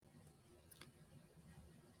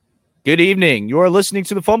Good evening. You are listening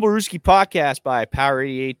to the Fumblerooski podcast by Power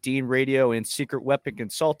 88 Radio and Secret Weapon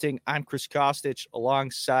Consulting. I'm Chris Costich.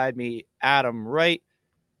 Alongside me, Adam Wright.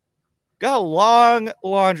 Got a long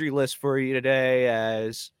laundry list for you today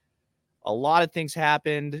as a lot of things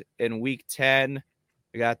happened in Week 10.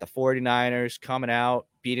 We got the 49ers coming out,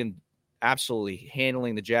 absolutely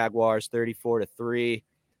handling the Jaguars 34-3.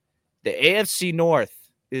 The AFC North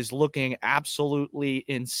is looking absolutely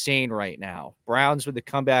insane right now. Browns with the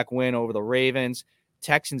comeback win over the Ravens,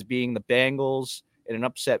 Texans beating the Bengals in an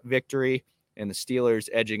upset victory, and the Steelers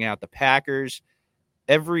edging out the Packers.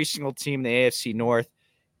 Every single team in the AFC North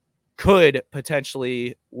could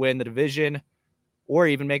potentially win the division or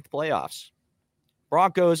even make the playoffs.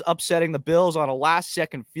 Broncos upsetting the Bills on a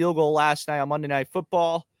last-second field goal last night on Monday Night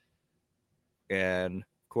Football. And,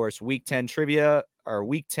 of course, Week 10 trivia, our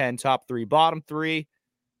Week 10 top three, bottom three,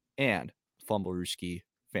 and Fumblerooski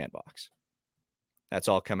fan box. That's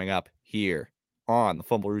all coming up here on the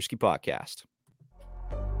Fumblerooski podcast.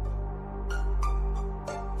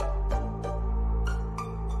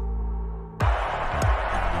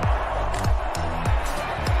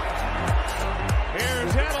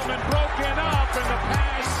 Here's Edelman broken up, and the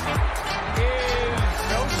pass is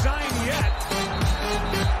no sign yet.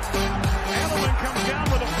 Edelman comes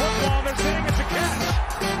down with a football. They're saying it's a catch.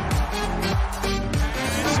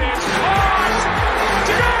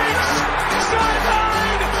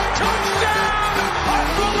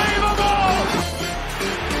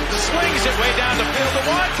 Swings it way down the field to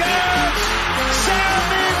Watkins.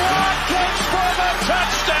 Sammy Watkins for the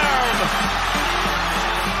touchdown.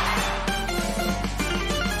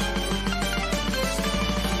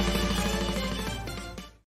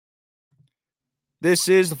 This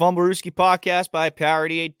is the Fumblerooski podcast by Power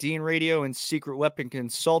 88 Radio and Secret Weapon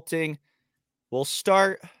Consulting. We'll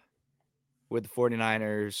start with the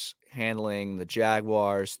 49ers handling the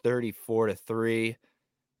Jaguars 34-3.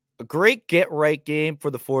 A great get-right game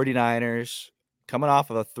for the 49ers, coming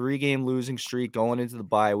off of a 3-game losing streak going into the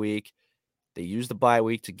bye week. They used the bye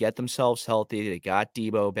week to get themselves healthy. They got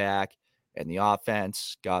Debo back, and the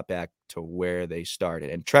offense got back to where they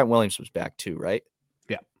started. And Trent Williams was back too, right?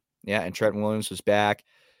 Yeah, and Trent Williams was back.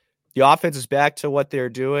 The offense is back to what they're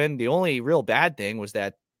doing. The only real bad thing was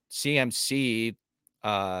that CMC's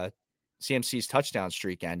touchdown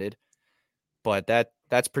streak ended. But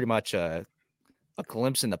that's pretty much a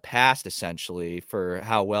glimpse in the past, essentially, for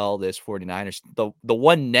how well this 49ers, the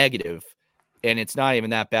one negative, and it's not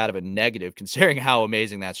even that bad of a negative considering how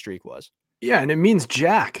amazing that streak was. Yeah, and it means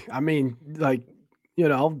jack. I mean,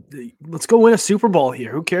 let's go win a Super Bowl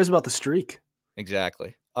here. Who cares about the streak?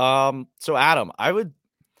 Exactly. So Adam,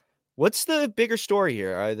 what's the bigger story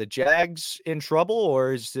here? Are the Jags in trouble,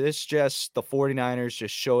 or is this just the 49ers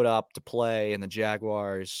just showed up to play and the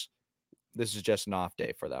Jaguars, this is just an off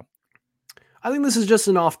day for them? I think this is just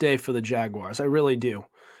an off day for the Jaguars. I really do.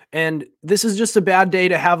 And this is just a bad day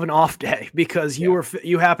to have an off day because you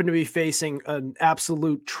happen to be facing an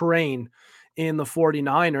absolute train in the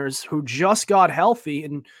 49ers who just got healthy.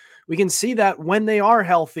 And we can see that when they are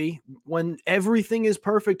healthy, when everything is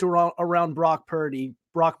perfect around Brock Purdy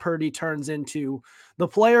turns into the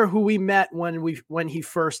player who we met when he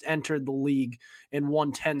first entered the league and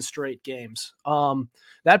won 10 straight games.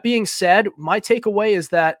 That being said, my takeaway is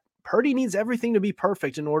that Purdy needs everything to be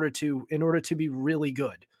perfect in order to be really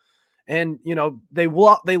good. And, they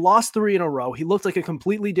lost 3 in a row. He looked like a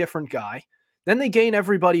completely different guy. Then they gain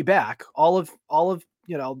everybody back.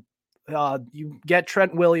 You get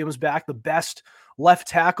Trent Williams back, the best left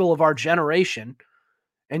tackle of our generation.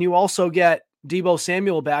 And you also get Debo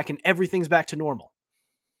Samuel back, and everything's back to normal.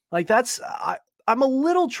 Like I'm a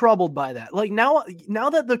little troubled by that. Like now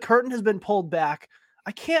that the curtain has been pulled back,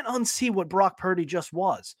 I can't unsee what Brock Purdy just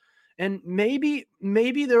was. And maybe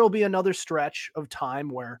there will be another stretch of time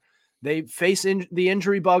where they face the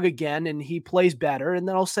injury bug again and he plays better. And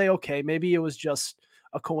then I'll say, okay, maybe it was just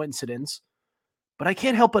a coincidence. But I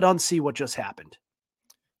can't help but unsee what just happened.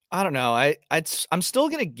 I don't know. I'm still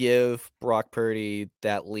going to give Brock Purdy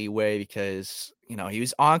that leeway because, he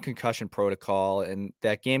was on concussion protocol, and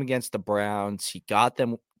that game against the Browns, he got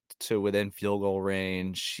them to within field goal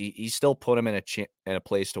range. He still put them in a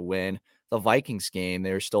place to win. The Vikings game,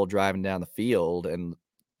 they were still driving down the field and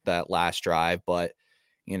that last drive, but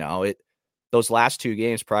those last 2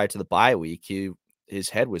 games prior to the bye week, his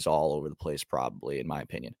head was all over the place, probably, in my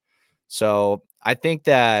opinion. So I think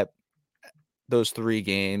that those 3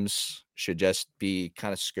 games should just be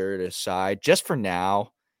kind of skirted aside just for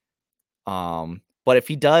now. But if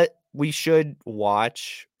he does, we should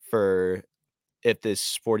watch for if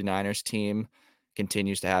this 49ers team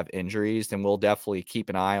continues to have injuries, then we'll definitely keep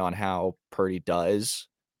an eye on how Purdy does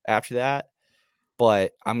after that.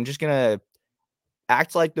 But I'm just going to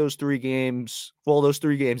act like those 3 games. Well, those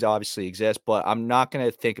 3 games obviously exist, but I'm not going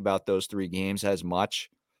to think about those 3 games as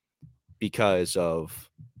much because of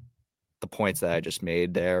the points that I just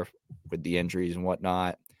made there with the injuries and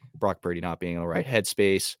whatnot. Brock Purdy not being in the right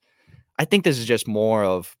headspace. I think this is just more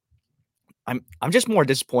of I'm just more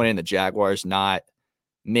disappointed in the Jaguars not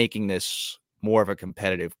making this more of a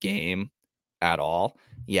competitive game at all.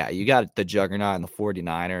 Yeah, you got the juggernaut and the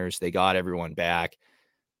 49ers. They got everyone back,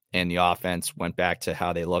 and the offense went back to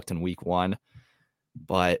how they looked in week 1.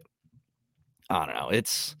 But I don't know.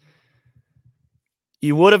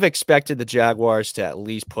 You would have expected the Jaguars to at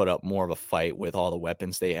least put up more of a fight with all the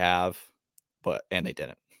weapons they have, and they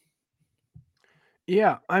didn't.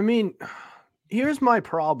 Yeah, I mean, here's my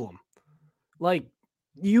problem. Like,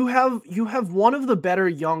 you have one of the better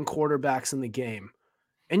young quarterbacks in the game,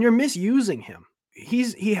 and you're misusing him.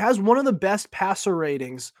 He has one of the best passer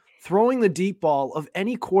ratings throwing the deep ball of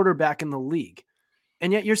any quarterback in the league.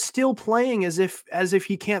 And yet you're still playing as if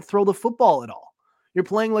he can't throw the football at all. You're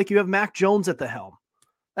playing like you have Mac Jones at the helm.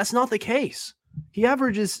 That's not the case. He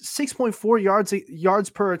averages 6.4 yards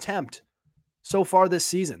per attempt so far this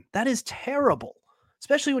season. That is terrible,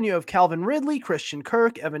 especially when you have Calvin Ridley, Christian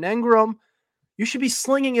Kirk, Evan Engram. You should be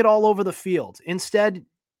slinging it all over the field. Instead,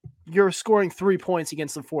 you're scoring 3 points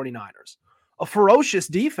against the 49ers. A ferocious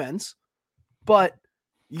defense, but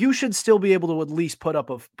you should still be able to at least put up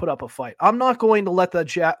a fight. I'm not going to let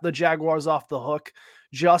the Jaguars off the hook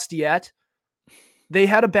just yet. They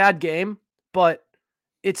had a bad game, but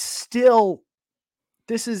it's still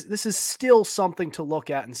this is still something to look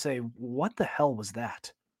at and say, what the hell was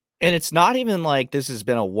that? And it's not even like this has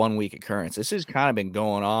been a 1-week occurrence. This has kind of been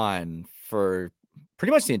going on for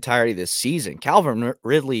pretty much the entirety of this season. Calvin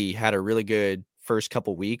Ridley had a really good first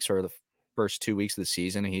couple weeks, or the first 2 weeks of the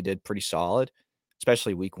season, and he did pretty solid,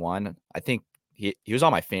 especially week 1. I think he was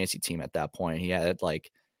on my fantasy team at that point. He had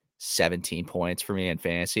like 17 points for me in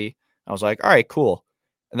fantasy. I was like, all right, cool.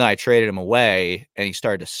 And then I traded him away, and he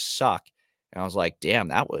started to suck. And I was like, damn,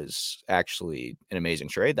 that was actually an amazing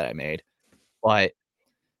trade that I made. But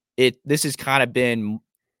this has kind of been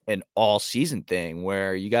an all-season thing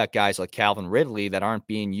where you got guys like Calvin Ridley that aren't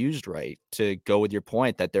being used right, to go with your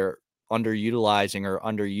point that they're underutilizing or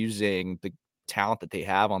underusing the talent that they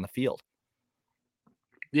have on the field.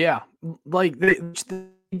 Yeah, like the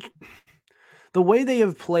way they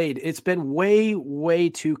have played, it's been way, way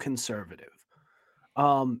too conservative.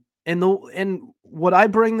 And what I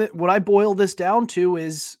boil this down to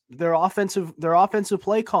is their offensive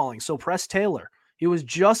play calling. So Press Taylor, he was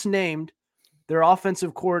just named their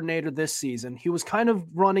offensive coordinator this season. He was kind of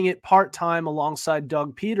running it part-time alongside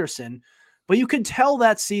Doug Peterson, but you could tell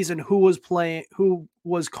that season who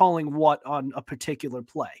was calling what on a particular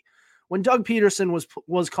play. When Doug Peterson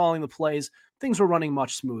was calling the plays, things were running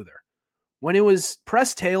much smoother. When it was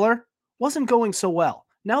Press Taylor, wasn't going so well.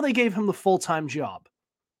 Now they gave him the full-time job.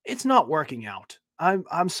 It's not working out.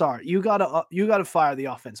 I'm sorry. You gotta fire the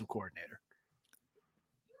offensive coordinator.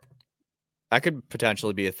 That could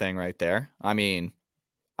potentially be a thing right there. I mean,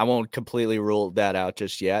 I won't completely rule that out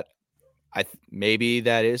just yet. Maybe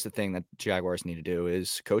that is the thing that Jaguars need to do,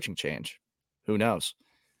 is coaching change. Who knows?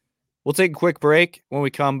 We'll take a quick break. When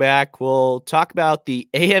we come back, we'll talk about the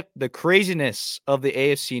craziness of the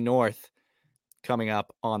AFC North coming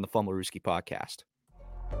up on the Fumblerooski podcast.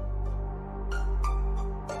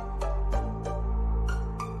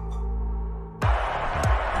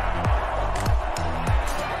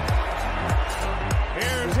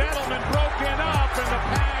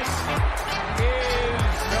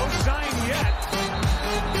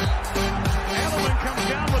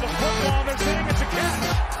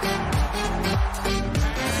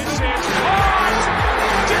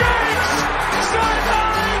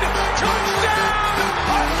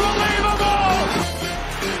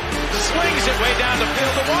 Way down the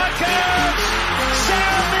field to Watkins.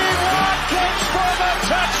 Sammy Watkins for the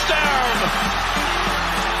touchdown.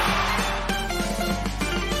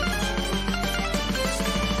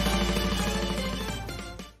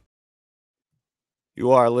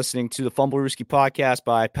 You are listening to the Fumblerooski podcast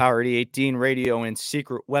by Power 88 Radio and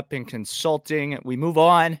Secret Weapon Consulting. We move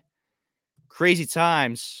on. Crazy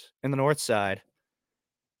times in the North Side.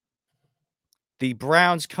 The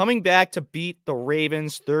Browns coming back to beat the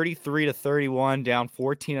Ravens 33-31, down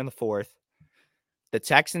 14 in the fourth. The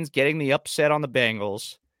Texans getting the upset on the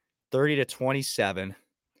Bengals 30-27.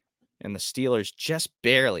 And the Steelers just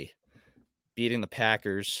barely beating the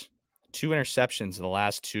Packers. 2 interceptions in the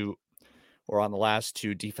last two, or on the last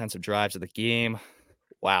 2 defensive drives of the game.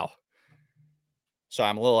 Wow. So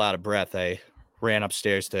I'm a little out of breath. I ran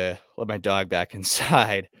upstairs to let my dog back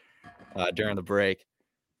inside during the break.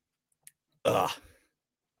 Ugh.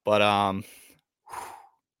 But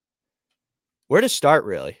where to start,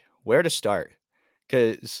 really? Where to start?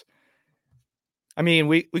 Because, I mean,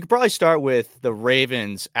 we could probably start with the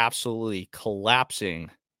Ravens absolutely collapsing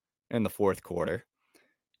in the fourth quarter.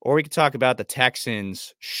 Or we could talk about the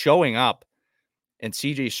Texans showing up and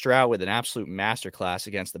C.J. Stroud with an absolute masterclass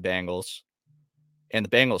against the Bengals. And the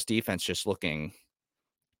Bengals defense just looking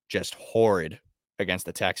just horrid against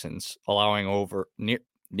the Texans, allowing over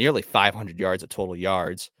nearly 500 yards of total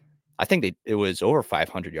yards. I think it was over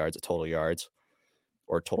 500 yards of total yards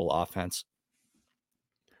or total offense.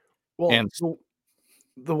 Well, and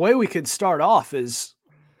the way we could start off is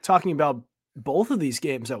talking about both of these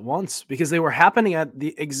games at once because they were happening at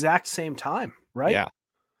the exact same time, right? Yeah,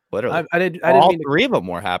 literally. I didn't all mean three of them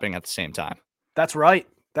were happening at the same time. That's right.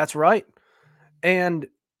 That's right. And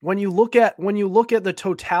when you look at the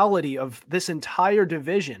totality of this entire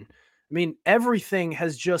division, I mean, everything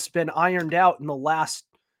has just been ironed out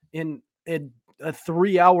in a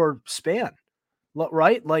 3-hour span,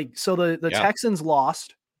 right? Like, so the Texans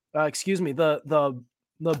lost, the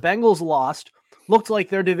Bengals lost, looked like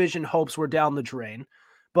their division hopes were down the drain,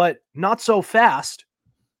 but not so fast.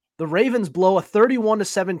 The Ravens blow a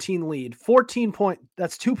 31-17 lead, 14 point.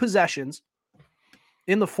 That's 2 possessions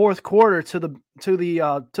in the fourth quarter to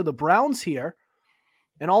the Browns here,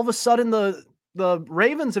 and all of a sudden the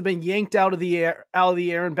Ravens have been yanked out of the air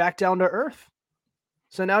and back down to earth.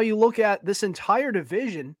 So now you look at this entire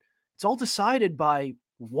division; it's all decided by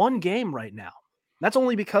one game right now. That's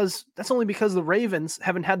only because the Ravens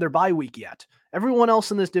haven't had their bye week yet. Everyone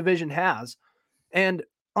else in this division has, and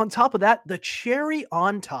on top of that, the cherry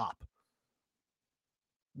on top,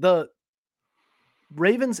 the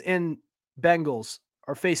Ravens and Bengals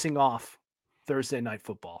are facing off Thursday Night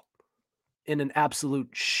Football in an absolute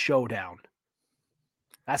showdown.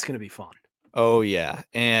 That's going to be fun. Oh, yeah.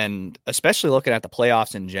 And especially looking at the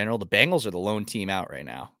playoffs in general, the Bengals are the lone team out right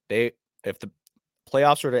now. If the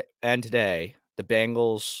playoffs were to end today, the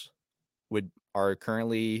Bengals are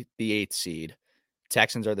currently the 8th seed.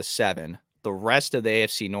 Texans are the 7. The rest of the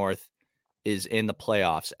AFC North is in the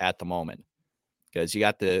playoffs at the moment because you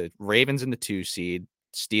got the Ravens in the 2 seed,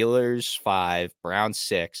 Steelers 5, Browns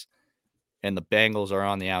 6, and the Bengals are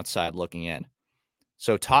on the outside looking in.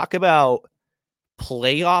 So talk about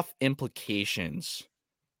playoff implications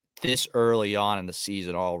this early on in the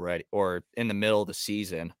season already, or in the middle of the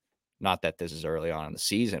season. Not that this is early on in the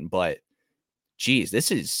season, but geez,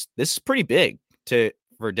 this is pretty big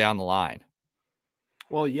for down the line.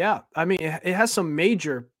 Well, yeah. I mean, it has some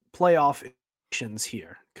major playoff implications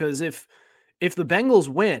here because if the Bengals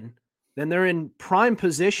win, then they're in prime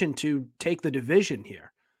position to take the division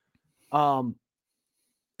here.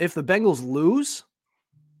 If the Bengals lose,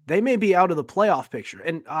 they may be out of the playoff picture,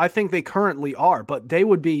 and I think they currently are, but they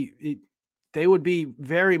would be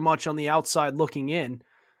very much on the outside looking in.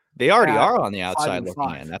 They already are on the outside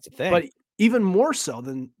looking in. That's the thing. But even more so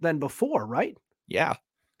than before, right? Yeah.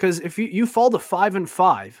 Because if you fall to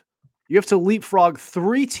 5-5, you have to leapfrog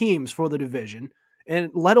 3 teams for the division, and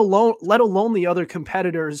let alone the other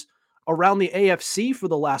competitors around the AFC for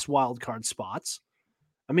the last wild card spots.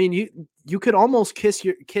 I mean, you could almost kiss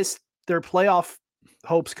their playoff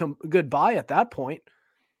hopes goodbye at that point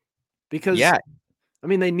because I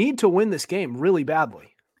mean, they need to win this game really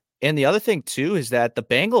badly. And the other thing too is that the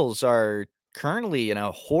Bengals are currently in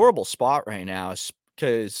a horrible spot right now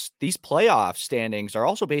because these playoff standings are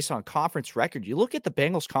also based on conference record. You look at the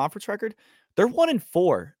Bengals conference record, they're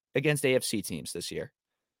 1-4 against AFC teams this year.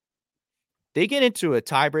 They get into a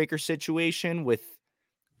tiebreaker situation with,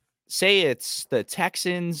 say it's the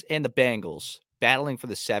Texans and the Bengals battling for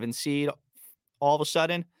the 7 seed. All of a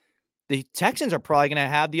sudden, the Texans are probably going to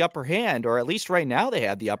have the upper hand, or at least right now they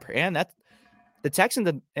have the upper hand. That the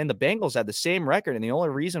Texans and the Bengals have the same record, and the only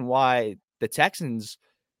reason why the Texans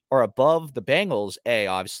are above the Bengals,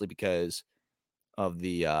 obviously because of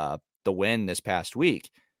the win this past week,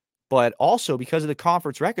 but also because of the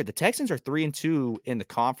conference record. The Texans are 3-2 in the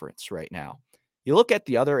conference right now. You look at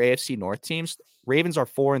the other AFC North teams, Ravens are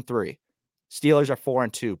 4-3, Steelers are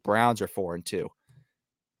 4-2, Browns are 4-2.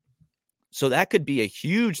 So that could be a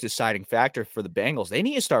huge deciding factor for the Bengals. They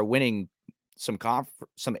need to start winning some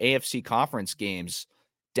AFC conference games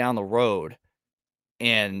down the road,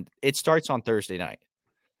 and it starts on Thursday night.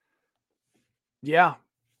 Yeah,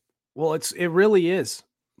 well, it really is.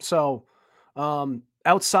 So,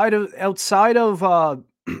 outside of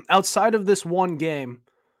this one game,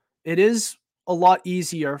 it is a lot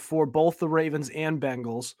easier for both the Ravens and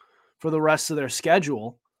Bengals for the rest of their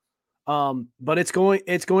schedule. But it's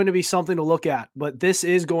going to be something to look at. But this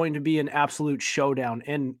is going to be an absolute showdown,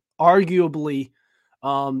 and arguably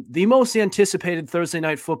the most anticipated Thursday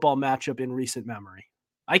night football matchup in recent memory.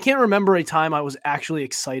 I can't remember a time I was actually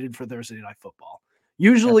excited for Thursday night football.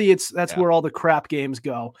 Usually that's where all the crap games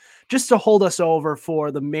go, just to hold us over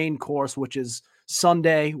for the main course, which is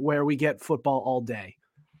Sunday, where we get football all day.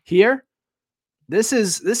 Here, this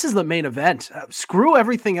is the main event. Screw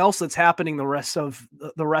everything else that's happening the rest of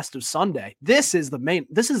Sunday. This is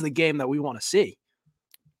the game that we want to see.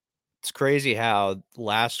 It's crazy how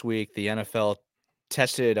last week the NFL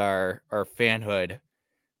tested our fanhood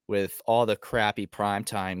with all the crappy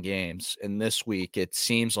primetime games, and this week it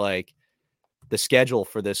seems like the schedule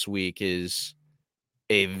for this week is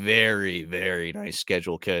a very, very nice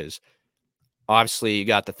schedule, because obviously you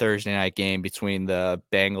got the Thursday night game between the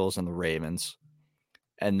Bengals and the Ravens.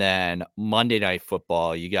 And then Monday Night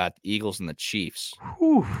Football, you got the Eagles and the Chiefs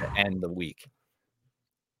to end the week.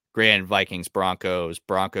 Grand Vikings, Broncos,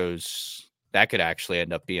 that could actually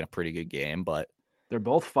end up being a pretty good game, but they're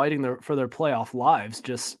both fighting for their playoff lives,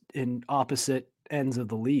 just in opposite ends of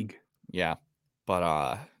the league. Yeah.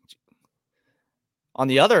 But on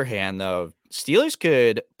the other hand, though, Steelers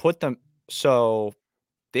could put them, so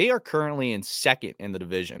they are currently in second in the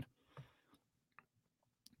division.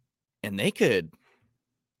 And they could,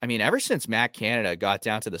 I mean, ever since Matt Canada got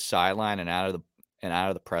down to the sideline and out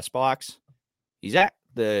of the press box, the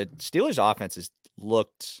Steelers' offense has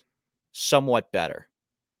looked somewhat better.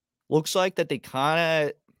 Looks like that they kind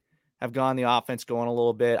of have gone the offense going a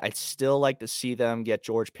little bit. I'd still like to see them get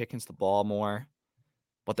George Pickens the ball more,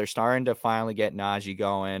 but they're starting to finally get Najee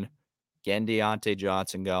going, getting Deontay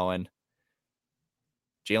Johnson going.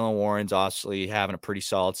 Jalen Warren's obviously having a pretty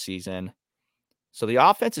solid season. So the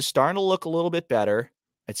offense is starting to look a little bit better.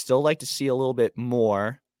 I'd still like to see a little bit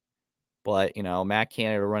more, but, Matt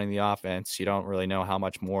Canada running the offense, you don't really know how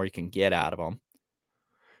much more you can get out of them.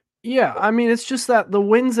 Yeah, I mean, it's just that the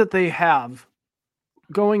wins that they have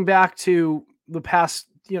going back the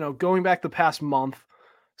past month.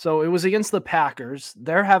 So it was against the Packers.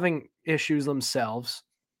 They're having issues themselves.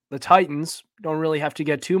 The Titans don't really have to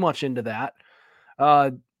get too much into that.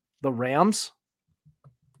 The Rams,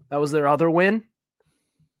 that was their other win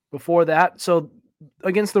before that. So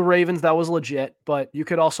against the Ravens, that was legit, but you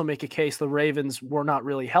could also make a case the Ravens were not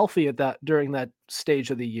really healthy during that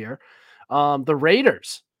stage of the year. The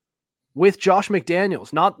Raiders with Josh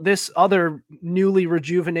McDaniels, not this other newly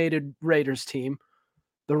rejuvenated Raiders team,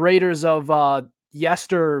 the Raiders of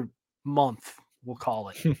yester month, we'll call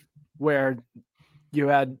it, where you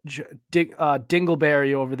had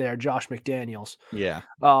Dingleberry over there, Josh McDaniels. Yeah.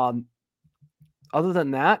 Other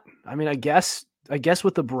than that, I mean, I guess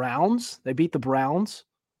with the Browns, they beat the Browns,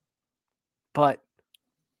 but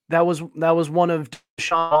that was one of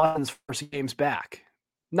Deshaun Watson's first games back.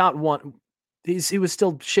 Not one. He was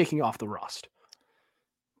still shaking off the rust.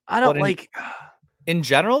 In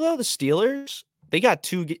general, though, the Steelers, they got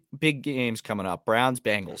two big games coming up. Browns,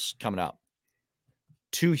 Bengals coming up.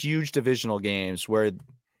 Two huge divisional games where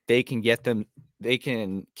they can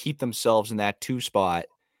keep themselves in that 2 spot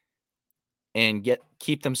and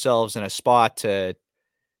keep themselves in a spot to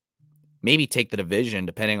maybe take the division,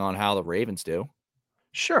 depending on how the Ravens do.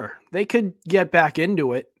 Sure, they could get back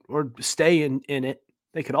into it or stay in it.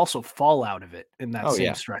 They could also fall out of it in that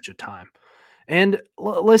same stretch of time. And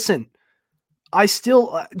listen, I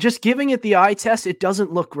still, just giving it the eye test, it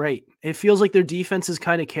doesn't look great. It feels like their defense is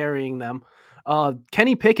kind of carrying them.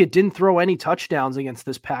 Kenny Pickett didn't throw any touchdowns against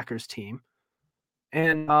this Packers team.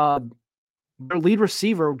 And their lead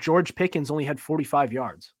receiver, George Pickens, only had 45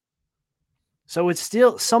 yards. So it's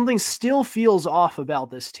something still feels off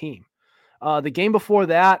about this team. The game before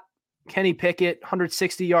that, Kenny Pickett,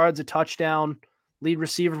 160 yards, a touchdown. Lead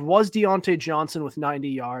receiver was Deontay Johnson with 90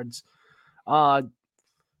 yards. I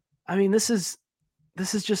mean, this is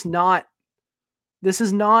not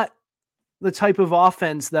the type of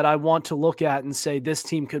offense that I want to look at and say this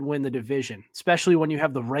team could win the division, especially when you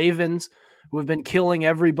have the Ravens, who have been killing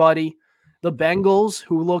everybody, the Bengals,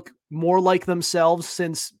 who look more like themselves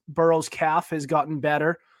since Burrow's calf has gotten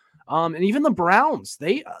better, and even the Browns.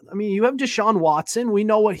 You have Deshaun Watson. We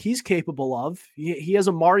know what he's capable of. He has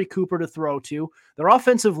Amari Cooper to throw to. Their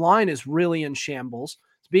offensive line is really in shambles.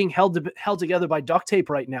 It's being held together by duct tape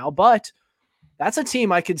right now, but that's a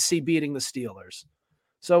team I could see beating the Steelers.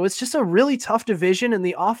 So it's just a really tough division, and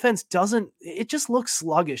the offense it just looks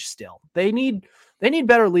sluggish still. They need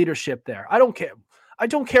better leadership there. I don't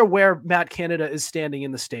care where Matt Canada is standing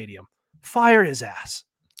in the stadium. Fire his ass.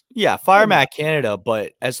 Yeah, fire Matt Canada,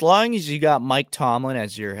 but as long as you got Mike Tomlin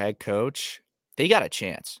as your head coach, they got a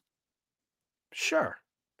chance. Sure.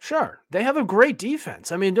 Sure, they have a great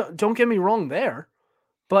defense. I mean, don't get me wrong there,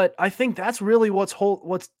 but I think that's really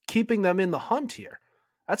what's keeping them in the hunt here.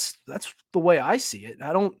 That's the way I see it.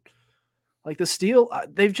 I don't like the Steel.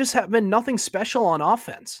 They've just been nothing special on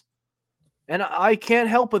offense, and I can't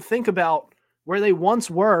help but think about where they once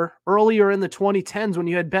were earlier in the 2010s when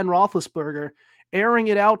you had Ben Roethlisberger airing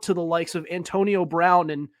it out to the likes of Antonio Brown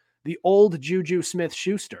and the old Juju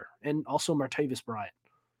Smith-Schuster and also Martavis Bryant,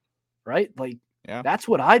 right? Like, Yeah. that's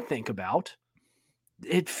what I think about.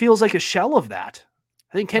 It feels like a shell of that.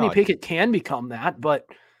 I think Kenny Pickett can become that, but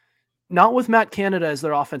not with Matt Canada as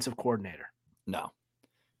their offensive coordinator. No.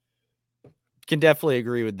 Can definitely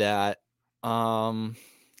agree with that. I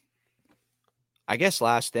guess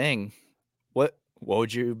last thing, what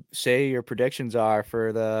would you say your predictions are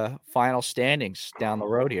for the final standings down the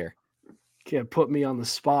road here? Can't put me on the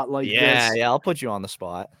spot like this. Yeah, I'll put you on the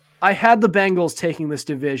spot. I had the Bengals taking this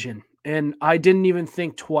division, and I didn't even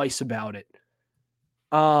think twice about it.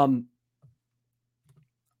 I'm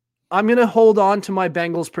going to hold on to my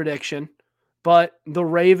Bengals prediction, but the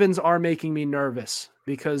Ravens are making me nervous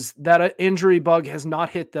because that injury bug has not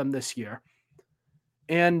hit them this year.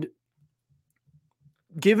 And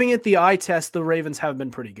giving it the eye test, the Ravens have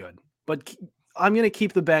been pretty good. But I'm going to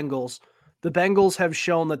keep the Bengals. The Bengals have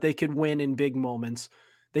shown that they could win in big moments.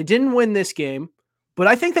 They didn't win this game, but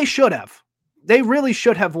I think they should have. They really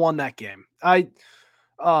should have won that game. I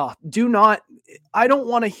don't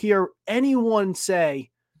want to hear anyone say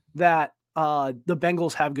that the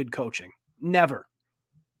Bengals have good coaching. Never.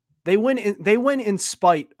 They win in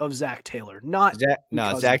spite of Zach Taylor.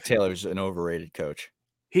 Zach Taylor's an overrated coach.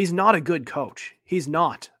 He's not a good coach. He's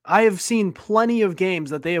not. I have seen plenty of games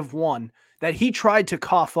that they have won that he tried to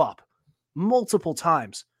cough up multiple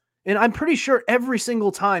times. And I'm pretty sure every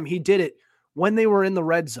single time he did it when they were in the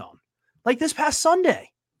red zone. Like this past Sunday,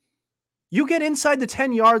 you get inside the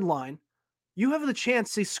 10-yard line, you have the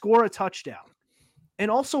chance to score a touchdown and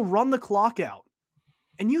also run the clock out.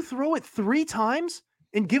 And you throw it 3 times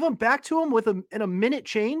and give them back to him in a minute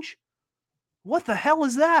change? What the hell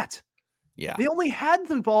is that? Yeah. They only had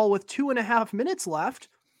the ball with 2.5 minutes left.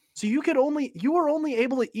 So you were only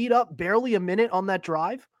able to eat up barely a minute on that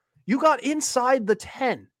drive. You got inside the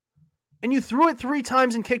 10 and you threw it 3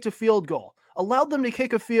 times and kicked a field goal, allowed them to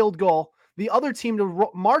kick a field goal, the other team to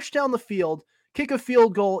march down the field, kick a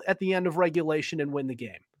field goal at the end of regulation and win the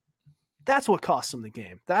game. That's what cost them the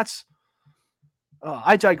game.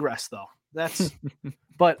 I digress though.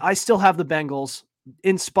 But I still have the Bengals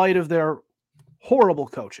in spite of their horrible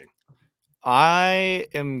coaching.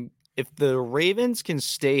 If the Ravens can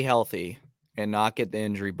stay healthy and not get the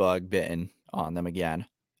injury bug bitten on them again,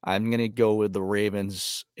 I'm going to go with the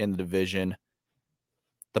Ravens in the division.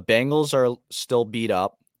 The Bengals are still beat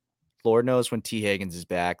up. Lord knows when T. Higgins is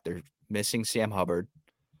back. They're missing Sam Hubbard.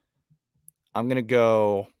 I'm going to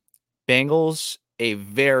go Bengals, a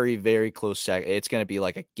very, very close second. It's going to be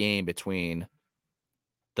like a game between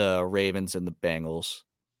the Ravens and the Bengals.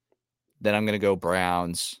 Then I'm going to go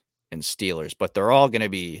Browns and Steelers, but they're all going to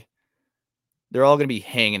be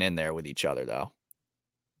hanging in there with each other though.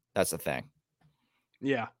 That's the thing.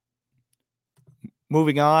 Yeah.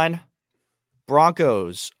 Moving on,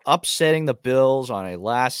 Broncos upsetting the Bills on a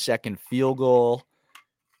last-second field goal.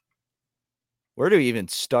 Where do we even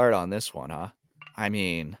start on this one, huh? I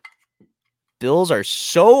mean, Bills are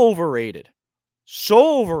so overrated.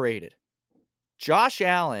 So overrated. Josh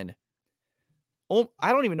Allen. Oh,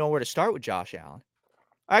 I don't even know where to start with Josh Allen.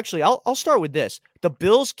 Actually, I'll start with this. The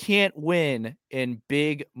Bills can't win in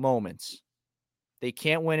big moments. They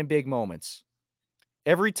can't win in big moments.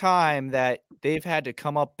 Every time that they've had to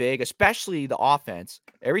come up big, especially the offense,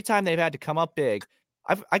 every time they've had to come up big,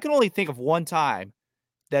 I can only think of one time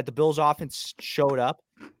that the Bills offense showed up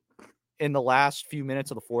in the last few minutes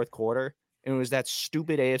of the fourth quarter, and it was that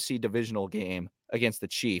stupid AFC divisional game against the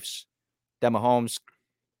Chiefs that Mahomes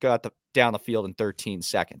got down the field in 13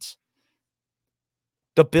 seconds.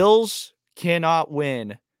 The Bills cannot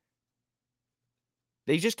win.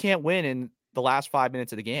 They just can't win in the last 5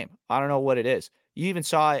 minutes of the game. I don't know what it is. You even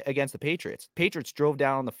saw it against the Patriots. Patriots drove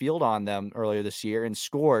down on the field on them earlier this year and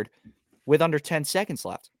scored with under 10 seconds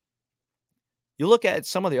left. You look at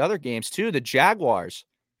some of the other games too. The Jaguars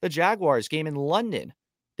game in London,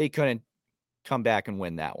 they couldn't come back and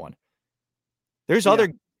win that one. There's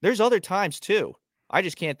other times too. I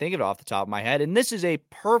just can't think of it off the top of my head. And this is a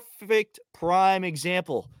perfect prime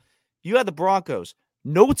example. You had the Broncos,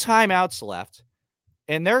 no timeouts left,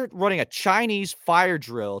 and they're running a Chinese fire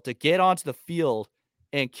drill to get onto the field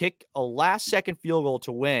and kick a last-second field goal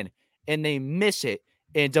to win, and they miss it.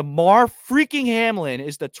 And DeMar freaking Hamlin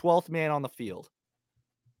is the 12th man on the field.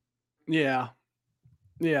 Yeah.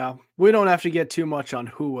 Yeah, we don't have to get too much on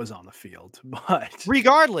who was on the field, but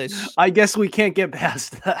Regardless, I guess we can't get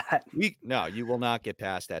past that. no, you will not get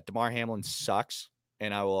past that. DeMar Hamlin sucks,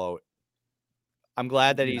 and I'm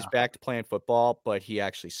glad that he's back to playing football, but he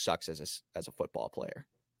actually sucks as a football player.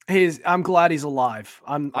 I'm glad he's alive.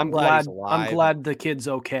 I'm glad he's alive. I'm glad the kid's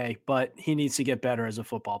okay, but he needs to get better as a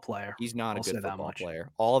football player. He's not a good football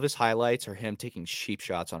player. All of his highlights are him taking cheap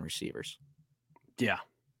shots on receivers. Yeah.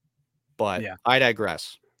 But I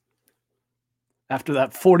digress. After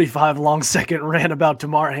that 45 long second rant about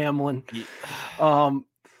DeMar Hamlin,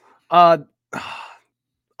 I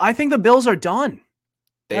think the Bills are done.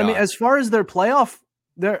 I mean, as far as their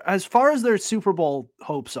Super Bowl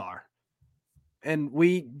hopes are, and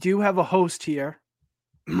we do have a host here,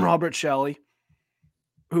 Robert Shelley,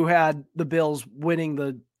 who had the Bills winning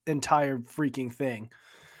the entire freaking thing.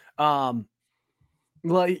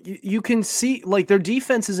 Like you can see, like their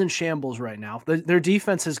defense is in shambles right now. Their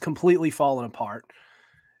defense has completely fallen apart.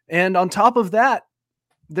 And on top of that,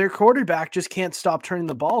 their quarterback just can't stop turning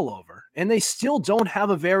the ball over. And they still don't have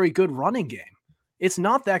a very good running game. It's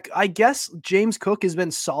not that, I guess James Cook has been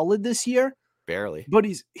solid this year. Barely. But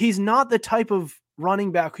he's not the type of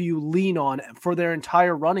running back who you lean on for their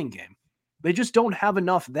entire running game. They just don't have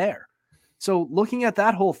enough there. So looking at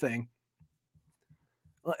that whole thing,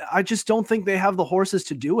 I just don't think they have the horses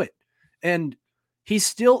to do it. And he's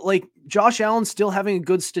still like Josh Allen's still having a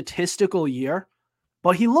good statistical year,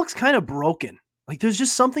 but he looks kind of broken. Like there's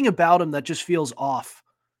just something about him that just feels off.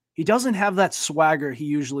 He doesn't have that swagger he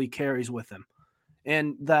usually carries with him.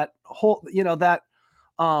 And that whole, he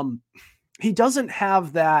doesn't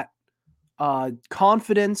have that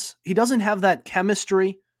confidence. He doesn't have that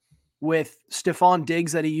chemistry with Stephon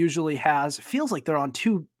Diggs that he usually has. It feels like they're on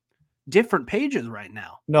two different pages right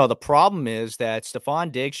now. No, the problem is that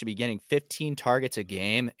Stephon Diggs should be getting 15 targets a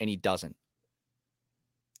game, and he doesn't.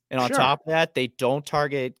 And on top of that, they don't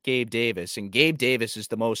target Gabe Davis. And Gabe Davis is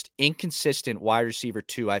the most inconsistent wide receiver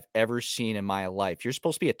 2 I've ever seen in my life. You're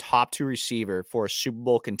supposed to be a top 2 receiver for a Super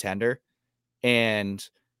Bowl contender, and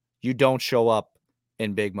you don't show up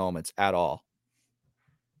in big moments at all.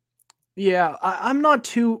 Yeah, I'm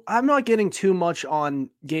not getting too much on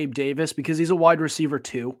Gabe Davis because he's a wide receiver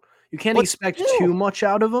 2. You can't expect too much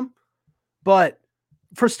out of him. But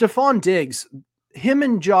for Stephon Diggs, him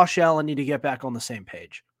and Josh Allen need to get back on the same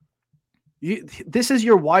page. This is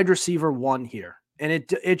your wide receiver 1 here, and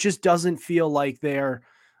it just doesn't feel like they're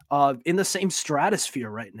in the same stratosphere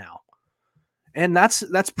right now. And that's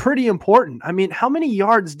pretty important. I mean, how many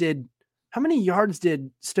yards did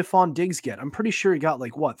Stephon Diggs get? I'm pretty sure he got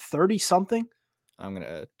 30 something. I'm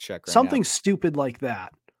gonna check something stupid like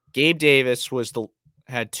that. Gabe Davis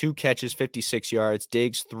had 2 catches, 56 yards.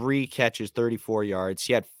 Diggs 3 catches, 34 yards.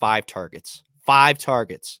 He had 5 targets. 5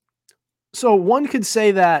 targets. So one could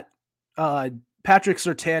say that Patrick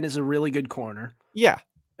Surtain is a really good corner. Yeah.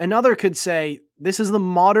 Another could say this is the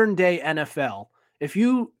modern day NFL. If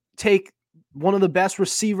you take one of the best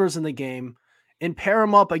receivers in the game and pair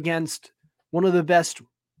him up against one of the best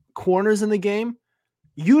corners in the game,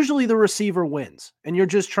 usually the receiver wins, and you're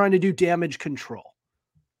just trying to do damage control.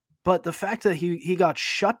 But the fact that he got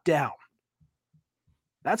shut down,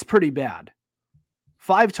 that's pretty bad.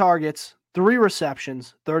 5 targets, 3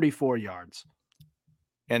 receptions, 34 yards.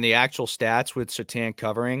 And the actual stats with Surtain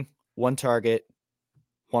covering, 1 target,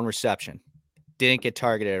 1 reception. Didn't get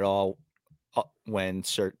targeted at all when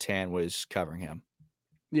Surtain was covering him.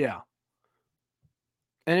 Yeah.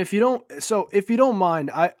 And if you don't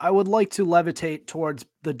mind, I would like to levitate towards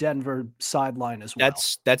the Denver sideline as well.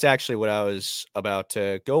 That's actually what I was about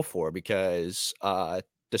to go for, because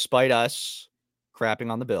despite us crapping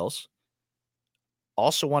on the Bills,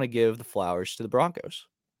 also want to give the flowers to the Broncos.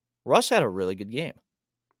 Russ had a really good game.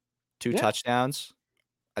 2 touchdowns,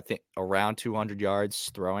 I think around 200 yards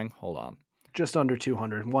throwing. Hold on. Just under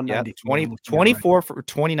 200, 190. 24 for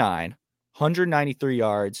 29, 193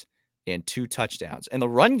 yards, and 2 touchdowns. And the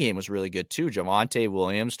run game was really good too. Javonte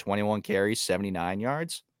Williams, 21 carries, 79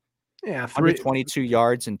 yards. Yeah, 122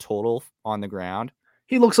 yards in total on the ground.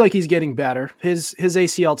 He looks like he's getting better. His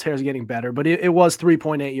ACL tear is getting better, but it was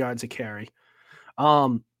 3.8 yards a carry.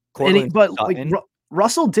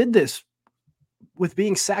 Russell did this with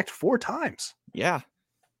being sacked 4 times. Yeah.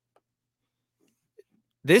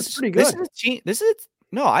 This is pretty good.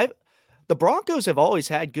 The Broncos have always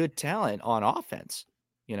had good talent on offense.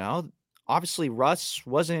 Obviously Russ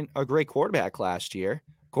wasn't a great quarterback last year.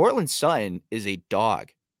 Courtland Sutton is a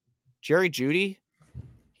dog. Jerry Jeudy,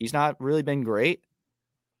 he's not really been great.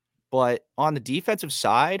 But on the defensive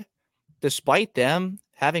side, despite them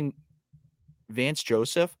having Vance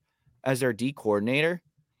Joseph as their D coordinator,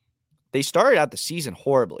 they started out the season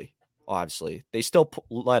horribly. Obviously, they still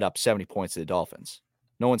let up 70 points to the Dolphins.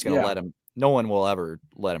 No one's going to let them. No one will ever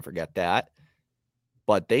let them forget that.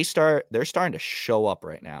 But they're starting to show up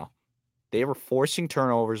right now. They were forcing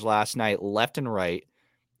turnovers last night, left and right,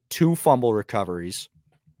 2 fumble recoveries,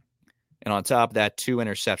 and on top of that, 2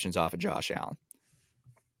 interceptions off of Josh Allen.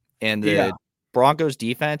 And the Broncos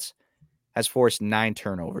defense has forced 9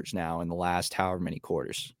 turnovers now in the last however many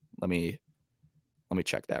quarters. Let me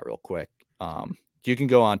check that real quick. You can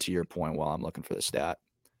go on to your point while I'm looking for the stat.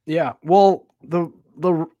 Yeah. Well,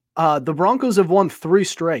 the Broncos have won 3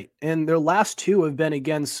 straight, and their last 2 have been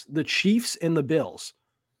against the Chiefs and the Bills,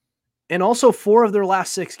 and also 4 of their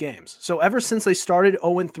last 6 games. So ever since they started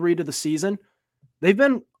 0-3 to the season, they've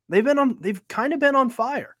kind of been on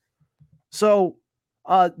fire. So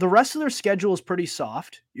the rest of their schedule is pretty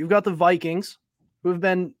soft. You've got the Vikings, who have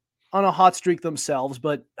been on a hot streak themselves,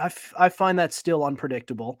 but I find that still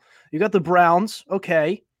unpredictable. You got the Browns.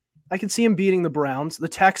 Okay, I can see them beating the Browns. The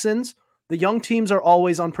Texans. The young teams are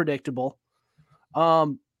always unpredictable.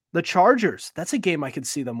 The Chargers, that's a game I could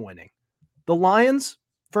see them winning. The Lions,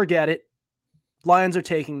 forget it. Lions are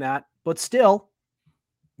taking that, but still,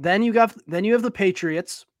 then you have the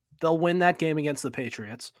Patriots. They'll win that game against the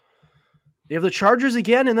Patriots. You have the Chargers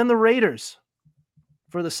again, and then the Raiders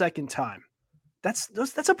for the second time. That's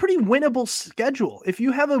a pretty winnable schedule. If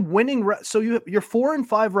you have a winning, so you're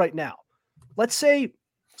 4-5 right now. Let's say.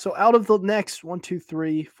 So out of the next 1, 2,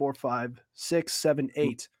 3, 4, 5, 6, 7,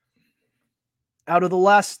 8, out of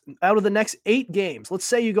the next 8 games, let's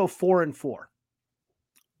say you go 4-4.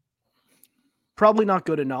 Probably not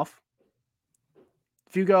good enough.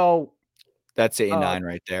 If you go, that's 8 and 9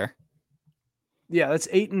 right there. Yeah, that's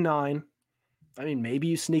 8 and 9. I mean, maybe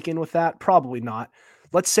you sneak in with that. Probably not.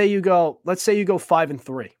 Let's say you go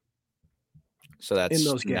 5-3. So that's in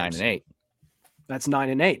those games. 9 and 8. That's 9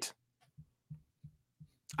 and 8.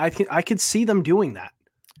 I could see them doing that.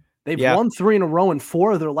 They've won 3 in a row in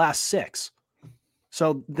 4 of their last 6.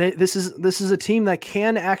 So this is a team that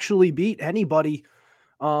can actually beat anybody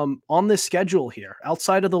on this schedule here,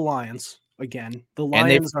 outside of the Lions. Again, the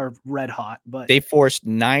Lions are red hot, but they forced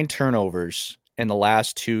 9 turnovers in the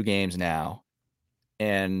last 2 games now,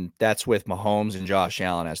 and that's with Mahomes and Josh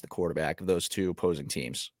Allen as the quarterback of those 2 opposing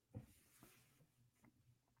teams.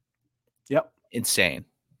 Yep, insane.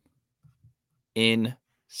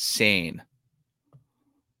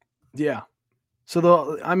 Yeah. So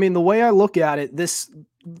the way I look at it,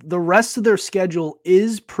 the rest of their schedule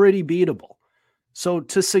is pretty beatable. So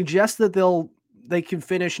to suggest that they can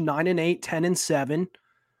finish 9-8, 10-7,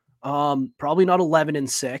 probably not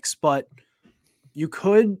 11-6, but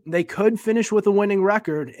they could finish with a winning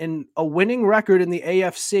record, and a winning record in the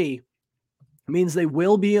AFC means they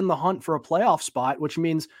will be in the hunt for a playoff spot, which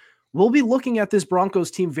means we'll be looking at this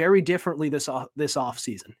Broncos team very differently this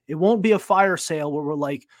offseason. It won't be a fire sale where we're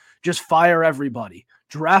like, just fire everybody,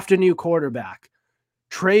 draft a new quarterback,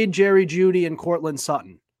 trade Jerry Jeudy and Cortland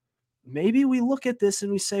Sutton. Maybe we look at this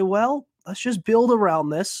and we say, well, let's just build around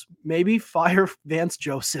this. Maybe fire Vance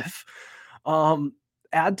Joseph,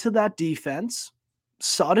 add to that defense.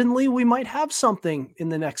 Suddenly we might have something in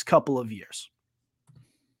the next couple of years.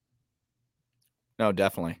 No,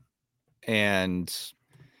 definitely. And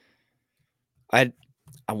I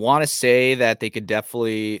want to say that they could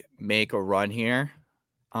definitely make a run here.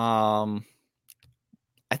 I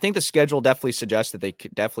think the schedule definitely suggests that they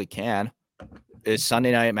definitely can. This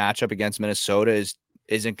Sunday night matchup against Minnesota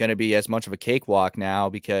isn't going to be as much of a cakewalk now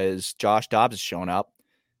because Josh Dobbs has shown up.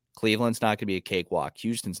 Cleveland's not going to be a cakewalk.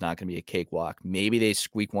 Houston's not going to be a cakewalk. Maybe they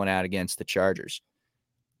squeak one out against the Chargers.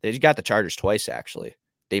 They just got the Chargers twice, actually.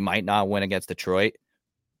 They might not win against Detroit.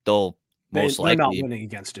 They're not winning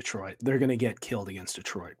against Detroit. They're going to get killed against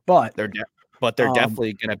Detroit. But they're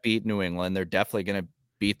definitely going to beat New England. They're definitely going to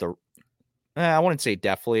beat the I wouldn't say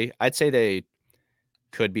definitely. I'd say they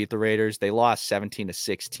could beat the Raiders. They lost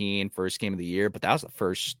 17-16 first game of the year, but that was the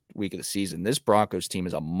first week of the season. This Broncos team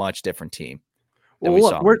is a much different team. Well,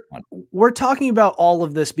 look, we're talking about all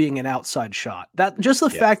of this being an outside shot. That just the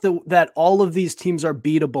fact that all of these teams are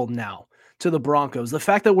beatable now to the Broncos. The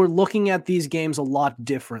fact that we're looking at these games a lot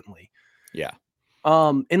differently. Yeah.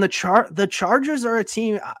 In the Chargers are a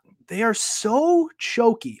team. They are so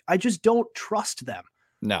choky. I just don't trust them.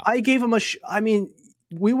 No, I gave them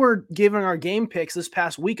we were giving our game picks this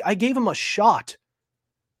past week. I gave them a shot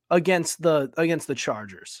against the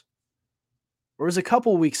Chargers. Or it was a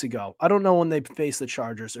couple weeks ago. I don't know when they faced the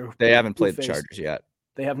Chargers. Or they haven't played the Chargers yet.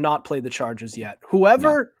 They have not played the Chargers yet.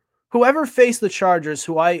 Whoever faced the Chargers,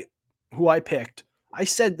 who I picked, I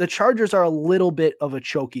said the Chargers are a little bit of a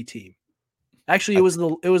choky team. Actually, it was the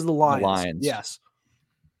Lions. The Lions. Yes.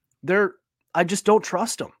 I just don't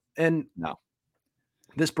trust them. And No.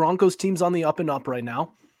 this Broncos team's on the up and up right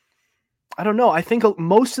now. I don't know. I think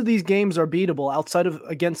most of these games are beatable outside of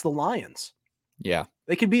against the Lions. Yeah.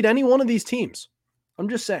 They could beat any one of these teams. I'm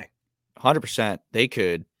just saying. 100%. They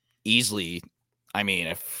could easily, I mean,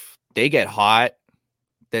 if they get hot,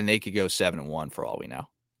 then they could go 7-1 for all we know.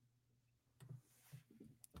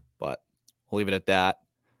 But we'll leave it at that.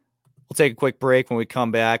 We'll take a quick break. When we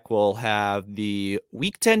come back, we'll have the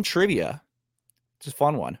Week 10 trivia. It's a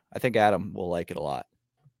fun one. I think Adam will like it a lot.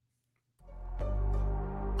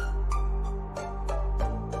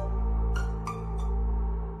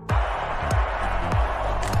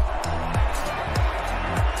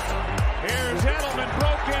 Here's Edelman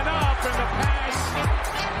broken up, and the pass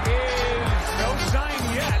is no sign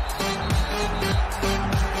yet.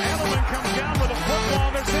 Edelman comes down with a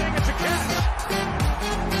football. They're saying it's a catch.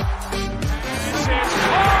 It says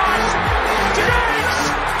caught. Diggs,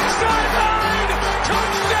 sideline,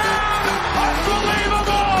 touchdown,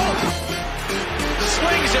 unbelievable.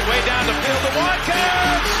 Swings it way down the field to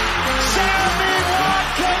Watkins. Sammy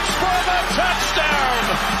Watkins for the touchdown.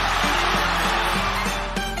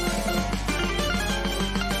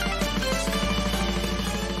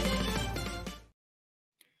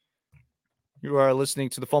 You are listening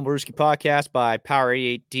to the Fumblerooski podcast by Power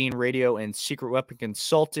 88 Dean Radio and Secret Weapon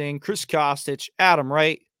Consulting. Chris Costich, Adam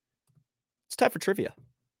Wright. It's time for trivia.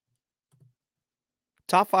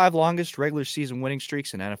 Top 5 longest regular season winning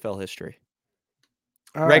streaks in NFL history.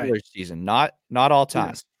 Regular season, not all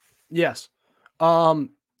time. Yes.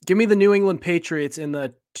 Give me the New England Patriots in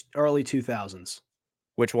the early 2000s.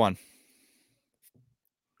 Which one?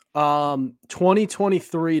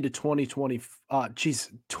 2023 to 2020.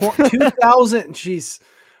 2000. Jeez,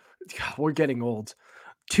 God, we're getting old.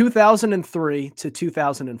 2003 to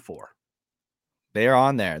 2004. They are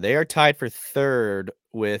on there. They are tied for third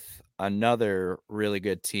with another really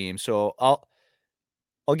good team. So I'll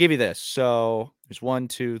give you this. So there's 1,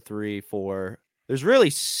 2, 3, 4. There's really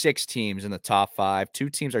 6 teams in the top 5. 2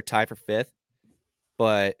 teams are tied for 5th,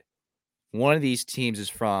 but one of these teams is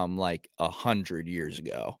from like 100 years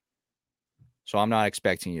ago. So I'm not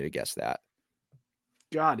expecting you to guess that.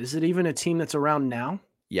 God, is it even a team that's around now?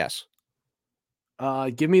 Yes.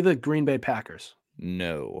 Give me the Green Bay Packers.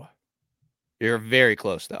 No. You're very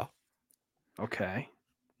close, though. Okay.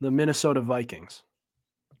 The Minnesota Vikings.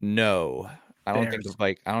 No. I don't Bears.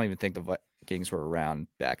 even think the Vikings were around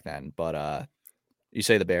back then, but you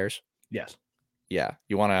say the Bears? Yes. Yeah.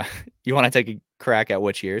 You wanna take a crack at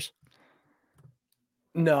which years?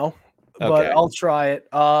 No. Okay. But I'll try it.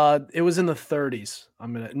 It was in the 30s.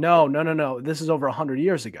 No. This is over 100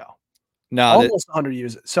 years ago. No, almost 100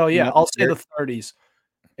 years. So yeah, No, I'll say the 30s.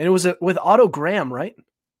 And it was with Otto Graham, right?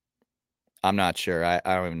 I'm not sure. I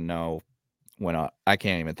don't even know when. I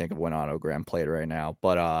can't even think of when Otto Graham played right now.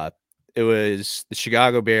 But it was the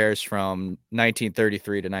Chicago Bears from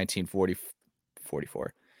 1933 to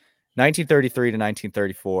 1944. 1933 to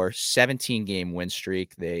 1934, 17-game win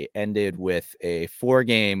streak. They ended with a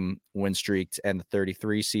 4-game win streak to end the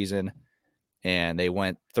 33 season, and they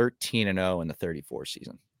went 13-0 in the 34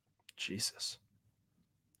 season. Jesus.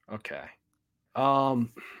 Okay. And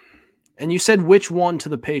you said which one to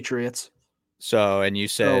the Patriots? So, and you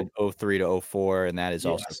said 03 to 04, and that is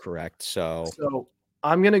also Yes. correct. So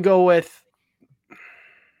I'm going to go with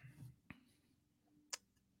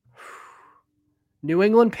New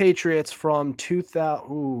England Patriots from 2000.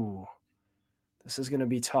 Ooh, this is going to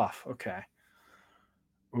be tough. Okay.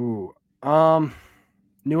 Ooh.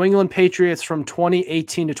 New England Patriots from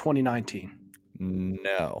 2018 to 2019.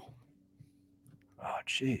 No. Oh,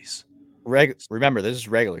 jeez. Remember, this is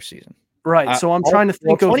regular season. Right. So I'm trying to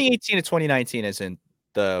think of 2018 to 2019 isn't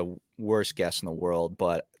the worst guess in the world,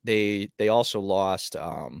 but they also lost.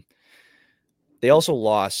 They also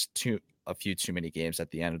lost a few too many games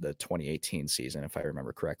at the end of the 2018 season, if I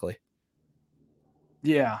remember correctly.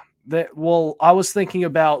 Yeah. I was thinking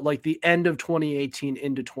about like the end of 2018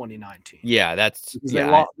 into 2019. Yeah, that's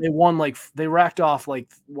they won they racked off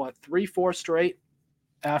 3-4 straight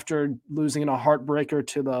after losing in a heartbreaker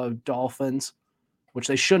to the Dolphins, which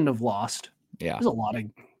they shouldn't have lost. Yeah, there's a lot of.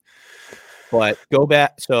 But go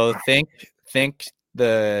back. So think of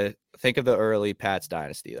the early Pats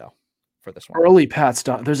dynasty though for this one. Early Pats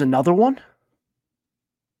dynasty. There's another one.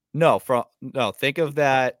 No, think of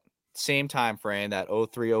that same time frame, that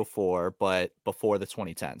 03-04, but before the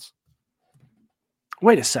 2010s.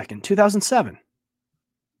 Wait a second, 2007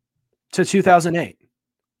 to 2008.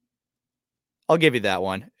 I'll give you that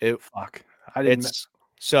one. Fuck, I didn't.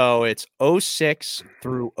 So it's 06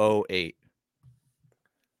 through 08.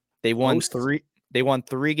 They won 3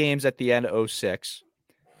 games at the end of 06.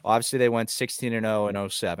 Obviously, they went 16-0 in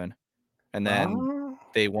 07, and then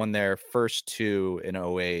they won their first 2 in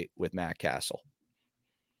 08 with Matt Castle.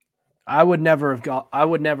 I would never have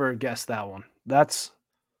guessed that one.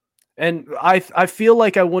 And I feel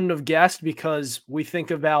like I wouldn't have guessed because we think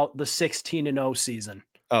about the 16-0 season.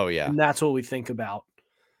 Oh yeah. And that's what we think about.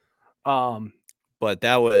 But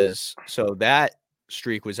that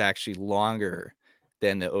streak was actually longer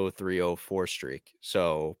than the 03-04 streak.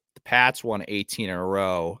 So the Pats won 18 in a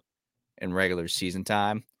row in regular season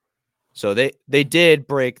time. So they did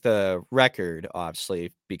break the record,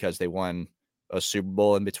 obviously, because they won a Super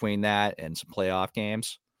Bowl in between that and some playoff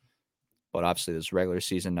games. But obviously this regular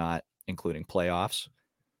season, not including playoffs.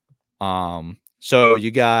 So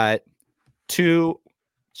you got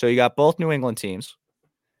both New England teams.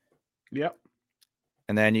 Yep.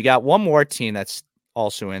 And then you got one more team that's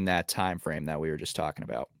also in that time frame that we were just talking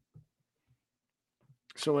about.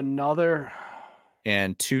 So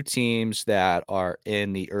and 2 teams that are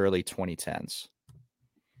in the early 2010s.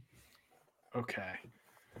 Okay.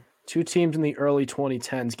 2 teams in the early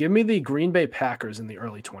 2010s. Give me the Green Bay Packers in the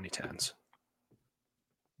early 2010s.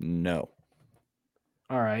 No.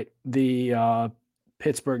 All right. The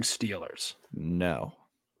Pittsburgh Steelers. No.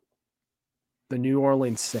 The New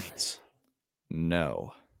Orleans Saints.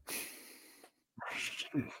 No.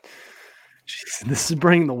 Jeez, this is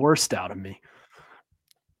bringing the worst out of me.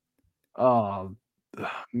 Oh,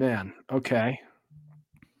 man. Okay.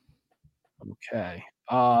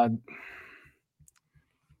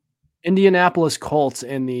 Indianapolis Colts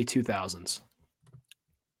in the 2000s.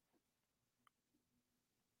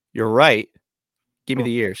 You're right. Give me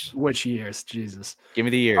the years. Which years? Jesus. Give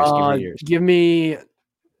me the years. Give me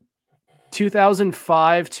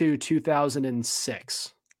 2005 to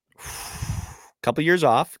 2006. Couple years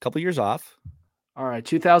off. All right.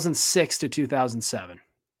 2006 to 2007.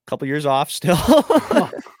 Couple years off still.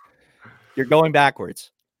 You're going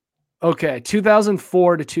backwards. Okay.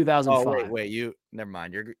 2004 to 2005. Oh, wait. Never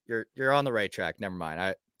mind. You're on the right track. Never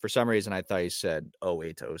mind. For some reason, I thought you said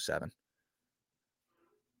 08 to 07.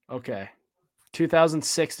 Okay.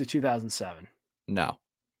 2006 to 2007. No.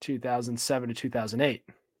 2007 to 2008.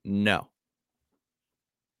 No.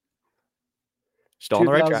 Still on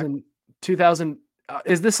the right track. 2000.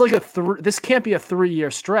 Is this like this can't be a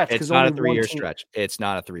 3-year stretch. It's not a 3-year stretch. It's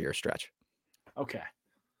not a 3-year stretch. Okay.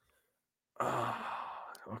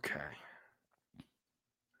 Okay.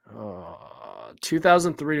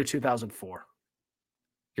 2003 to 2004.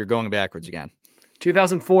 You're going backwards again.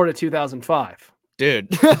 2004 to 2005. Dude.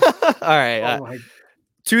 All right.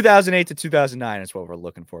 2008 to 2009 is what we're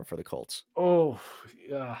looking for the Colts. Oh,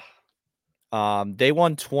 yeah. They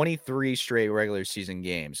won 23 straight regular season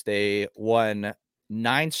games. They won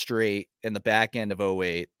 9 straight in the back end of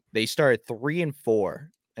 08. They started 3-4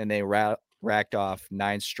 and they racked off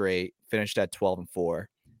 9 straight, finished at 12-4.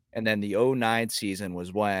 And then the 09 season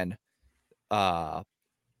was when the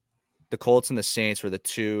Colts and the Saints were the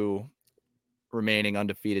 2 remaining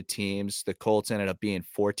undefeated teams. The Colts ended up being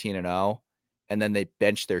 14-0, and then they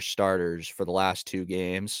benched their starters for the last 2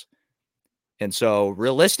 games. And so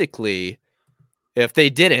realistically, if they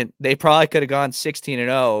didn't, they probably could have gone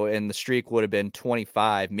 16-0 and the streak would have been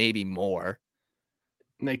 25, maybe more.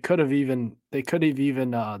 And they could have even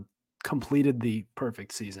completed the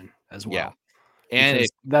perfect season as well. Yeah. And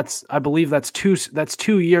I believe that's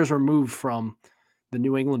 2 years removed from the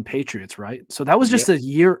New England Patriots, right? So that was just a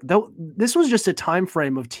year. This was just a time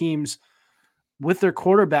frame of teams with their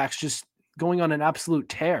quarterbacks just going on an absolute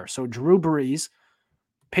tear. So Drew Brees,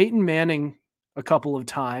 Peyton Manning a couple of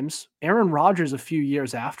times, Aaron Rodgers a few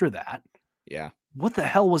years after that. Yeah. What the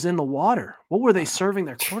hell was in the water? What were they serving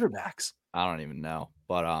their quarterbacks? I don't even know.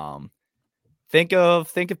 But think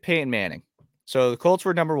of Peyton Manning. So the Colts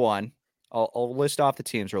were number 1. I'll list off the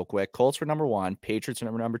teams real quick. Colts were number 1. Patriots are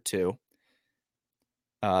number 2.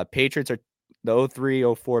 Patriots are the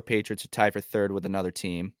 03-04 Patriots are tied for 3rd with another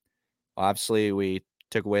team. Obviously, we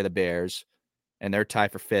took away the Bears, and they're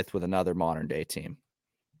tied for 5th with another modern day team.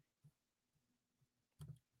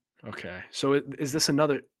 Okay. So is this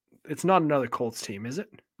another? It's not another Colts team, is it?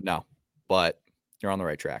 No, but you're on the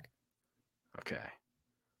right track. Okay.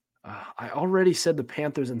 I already said the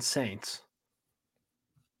Panthers and Saints.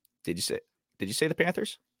 Did you say the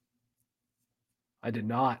Panthers? I did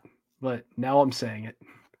not, but now I'm saying it.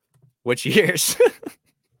 Which years?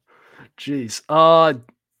 Jeez.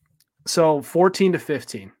 So 14 to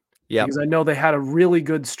 15. Yeah. Because I know they had a really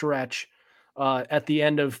good stretch at the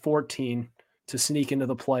end of 14 to sneak into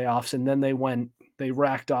the playoffs, and then they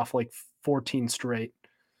racked off like 14 straight.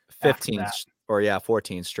 15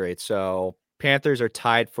 14 straight. So Panthers are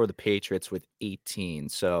tied for the Patriots with 18.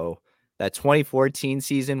 So that 2014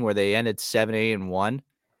 season where they ended 7-8-1.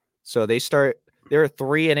 So they were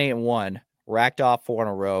 3-8-1, racked off 4 in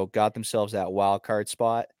a row, got themselves that wild card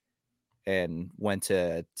spot, and went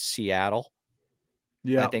to Seattle.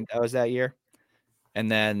 Yeah, I think that was that year.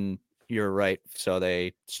 And then you're right. So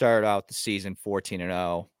they started out the season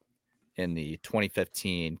 14-0 in the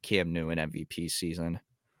 2015 Cam Newton MVP season.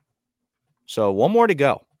 So one more to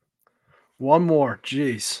go. One more.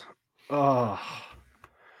 Jeez. Oh,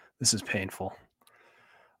 this is painful.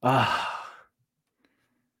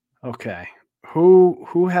 Okay.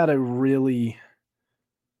 Who had a really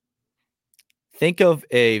Think of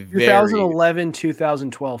a 2011,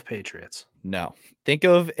 2012 Patriots? No. Think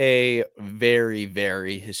of a very,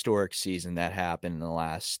 very historic season that happened in the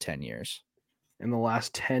last 10 years. In the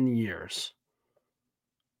last 10 years.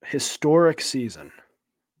 Historic season.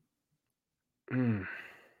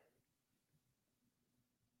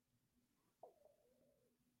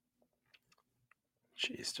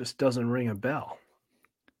 Jeez, just doesn't ring a bell.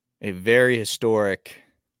 A very historic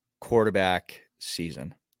quarterback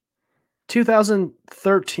season.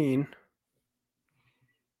 2013,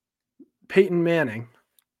 Peyton Manning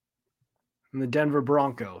and the Denver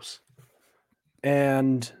Broncos.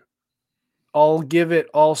 And I'll give it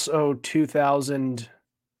also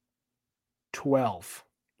 2012.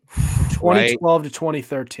 2012 to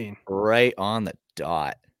 2013. Right on the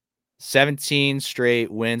dot. 17 straight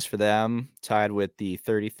wins for them, tied with the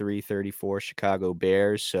 33-34 Chicago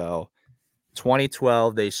Bears. So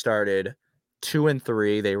 2012, they started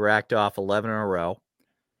 2-3. They racked off 11 in a row.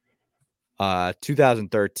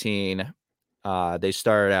 2013, they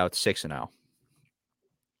started out 6-0.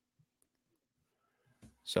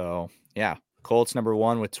 So, yeah, Colts number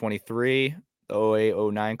 1 with 23, the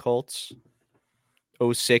 08-09 Colts,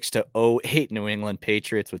 06 to 08 New England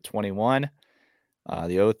Patriots with 21,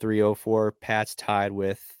 the 03-04 Pats tied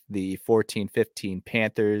with the 14-15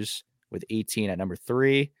 Panthers with 18 at number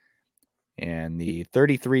 3, and the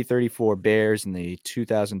 33-34 Bears and the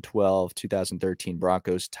 2012-2013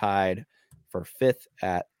 Broncos tied for 5th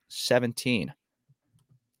at 17.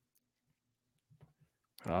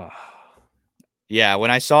 Yeah,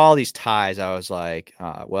 when I saw all these ties, I was like,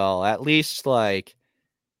 well, at least like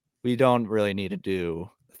we don't really need to do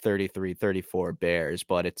 33-34 Bears,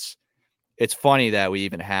 but it's funny that we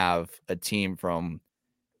even have a team from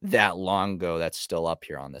that long ago that's still up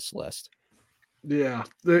here on this list. Yeah.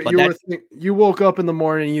 You woke up in the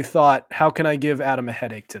morning and you thought, how can I give Adam a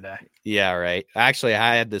headache today? Yeah, right. Actually,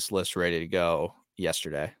 I had this list ready to go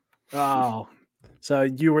yesterday. Oh, so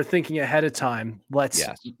you were thinking ahead of time, let's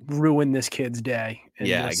ruin this kid's day. And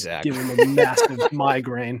exactly. Give him a massive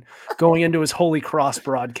migraine going into his Holy Cross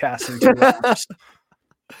broadcast in 2 hours.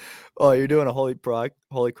 Oh, you're doing a Holy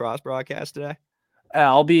Cross broadcast today?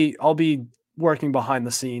 I'll be working behind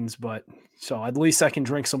the scenes, but so at least I can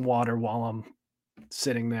drink some water while I'm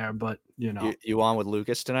sitting there. But you on with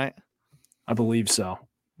Lucas tonight? I believe so.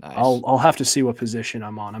 Nice. I'll have to see what position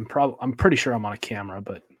I'm on. I'm pretty sure I'm on a camera,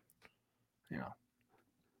 but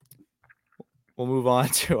We'll move on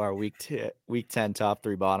to our week 10 top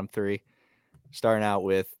 3, bottom 3. Starting out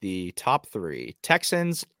with the top 3: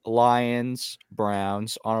 Texans, Lions,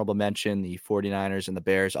 Browns. Honorable mention, the 49ers and the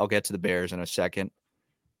Bears. I'll get to the Bears in a second.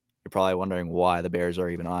 You're probably wondering why the Bears are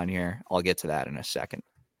even on here. I'll get to that in a second.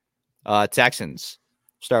 Texans.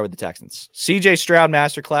 Start with the Texans. CJ Stroud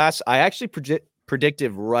masterclass. I actually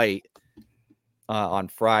predicted right on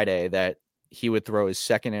Friday that he would throw his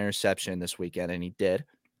second interception this weekend, and he did.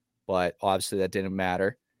 But obviously that didn't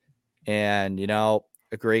matter. And,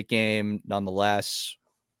 a great game nonetheless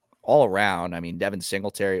all around. I mean, Devin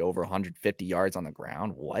Singletary over 150 yards on the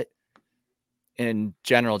ground. What? In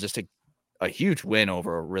general, just a huge win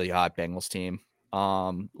over a really hot Bengals team.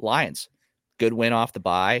 Lions, good win off the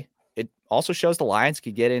bye. It also shows the Lions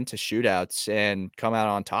could get into shootouts and come out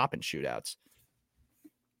on top in shootouts.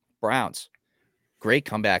 Browns, great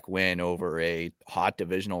comeback win over a hot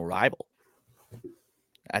divisional rival.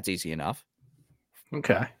 That's easy enough.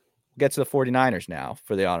 Okay. We'll get to the 49ers now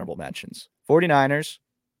for the honorable mentions. 49ers,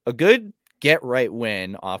 a good get-right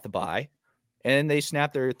win off the bye, and they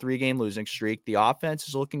snapped their 3-game losing streak. The offense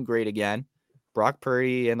is looking great again. Brock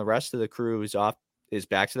Purdy and the rest of the crew is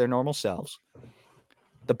back to their normal selves.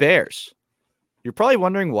 The Bears. You're probably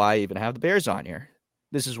wondering why I even have the Bears on here.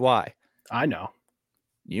 This is why. I know.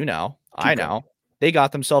 You know. I know. They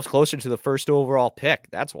got themselves closer to the first overall pick.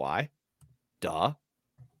 That's why. Duh.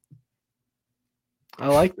 I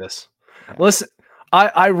like this. Listen,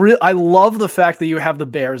 I love the fact that you have the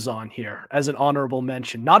Bears on here as an honorable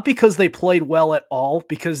mention. Not because they played well at all,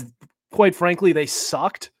 because quite frankly, they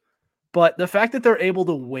sucked. But the fact that they're able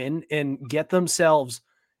to win and get themselves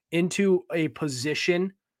into a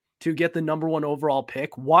position to get the number 1 overall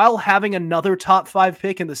pick while having another top 5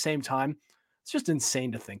 pick in the same time. It's just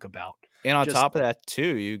insane to think about. And on top of that,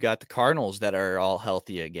 too, you got the Cardinals that are all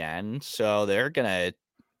healthy again. So they're going to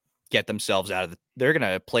get themselves they're going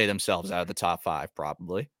to play themselves out of the top 5,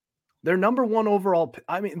 probably. Their number 1 overall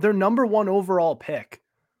pick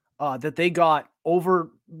that they got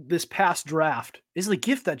over this past draft is the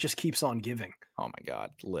gift that just keeps on giving. Oh my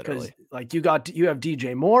God, literally. Like you have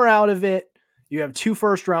DJ Moore out of it. You have 2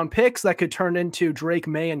 first-round picks that could turn into Drake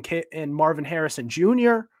May and Marvin Harrison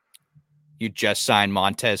Jr. You just signed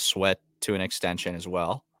Montez Sweat to an extension as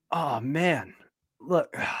well. Oh man,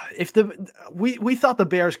 look, if we thought the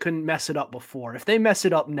Bears couldn't mess it up before. If they mess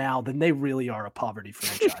it up now, then they really are a poverty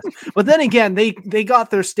franchise. But then again, they got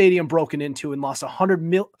their stadium broken into and lost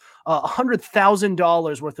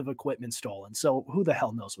 $100,000 worth of equipment stolen. So who the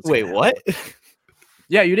hell knows what's Wait, what?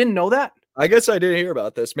 Yeah, you didn't know that? I guess I didn't hear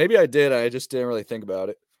about this. Maybe I did. I just didn't really think about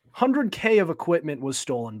it. $100K of equipment was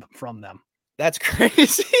stolen from them. That's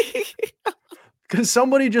crazy. Because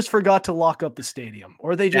somebody just forgot to lock up the stadium,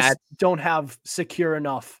 or they just don't have secure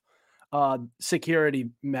enough security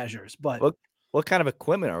measures. But what kind of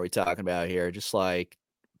equipment are we talking about here? Just like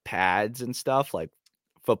pads and stuff, like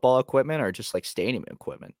football equipment, or just like stadium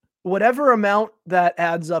equipment? Whatever amount that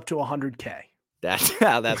adds up to $100K. That's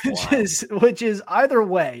which is either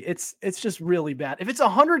way, it's just really bad. If it's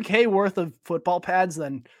 $100K worth of football pads,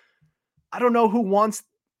 then I don't know who wants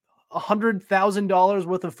 $100,000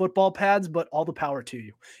 worth of football pads, but all the power to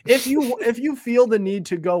you. If you feel the need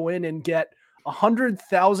to go in and get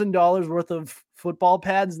 $100,000 worth of football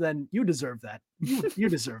pads, then you deserve that. You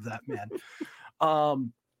deserve that, man.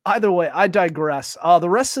 Either way, I digress. The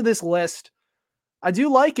rest of this list, I do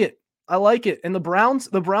like it. I like it. And the Browns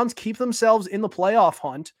keep themselves in the playoff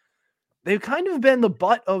hunt. They've kind of been the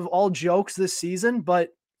butt of all jokes this season,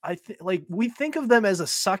 but we think of them as a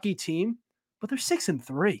sucky team, but they're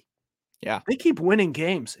 6-3. Yeah. They keep winning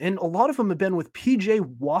games, and a lot of them have been with PJ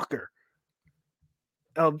Walker.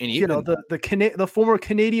 The former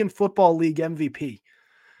Canadian Football League MVP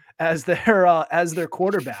as their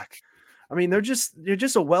quarterback. I mean, they're just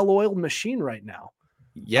a well-oiled machine right now.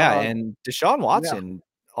 Yeah, and Deshaun Watson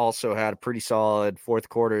also had a pretty solid fourth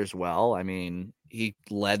quarter as well. I mean, he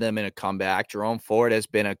led them in a comeback. Jerome Ford has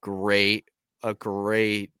been a great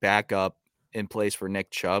backup in place for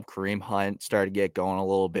Nick Chubb. Kareem Hunt started to get going a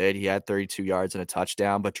little bit. He had 32 yards and a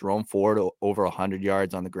touchdown, but Jerome Ford over 100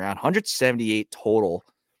 yards on the ground, 178 total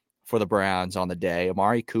for the Browns on the day.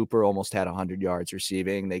 Amari Cooper almost had 100 yards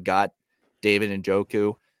receiving. They got David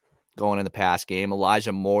Njoku going in the pass game.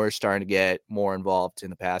 Elijah Moore is starting to get more involved in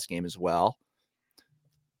the pass game as well.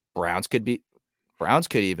 Browns could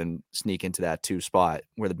even sneak into that 2 spot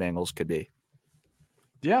where the Bengals could be.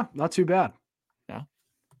 Yeah, not too bad. Yeah.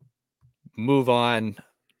 Move on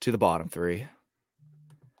to the bottom 3.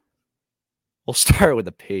 We'll start with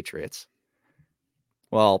the Patriots.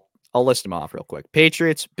 Well, I'll list them off real quick.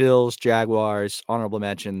 Patriots, Bills, Jaguars, honorable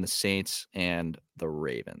mention, the Saints, and the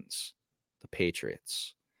Ravens. The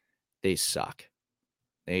Patriots, they suck.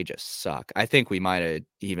 They just suck. I think we might have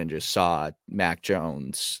even just saw Mac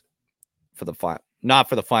Jones not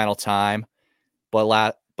for the final time,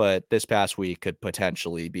 but this past week could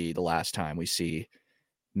potentially be the last time we see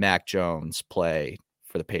Mac Jones play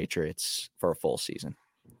for the Patriots for a full season.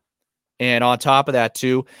 And on top of that,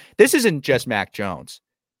 too, this isn't just Mac Jones.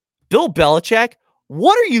 Bill Belichick,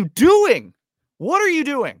 what are you doing? What are you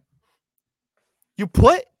doing?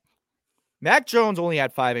 Mac Jones only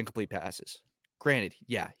had 5 incomplete passes. Granted,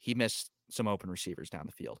 yeah, he missed some open receivers down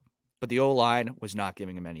the field, but the O-line was not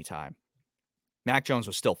giving him any time. Mac Jones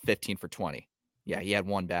was still 15 for 20. Yeah, he had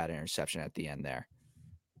 1 bad interception at the end there.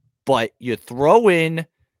 But you throw in,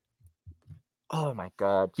 oh my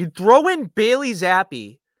God, you throw in Bailey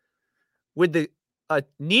Zappi with the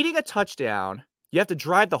needing a touchdown. You have to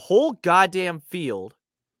drive the whole goddamn field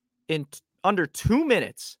in under 2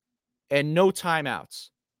 minutes and no timeouts.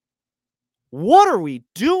 What are we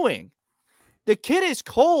doing? The kid is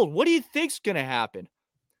cold. What do you think's going to happen?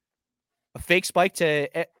 A fake spike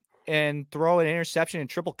and throw an interception in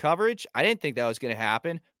triple coverage? I didn't think that was going to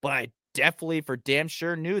happen, but I definitely for damn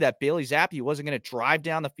sure knew that Bailey Zappi wasn't going to drive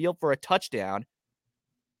down the field for a touchdown.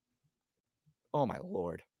 Oh, my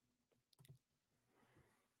Lord.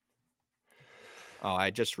 Oh,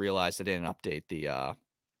 I just realized I didn't update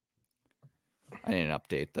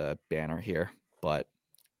the banner here, but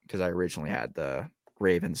because I originally had the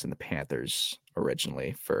Ravens and the Panthers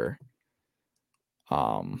originally for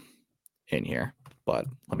in here, but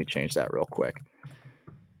let me change that real quick.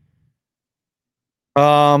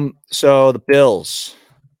 So the Bills,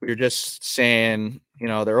 we were just saying,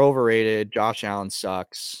 they're overrated. Josh Allen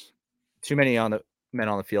sucks. Too many men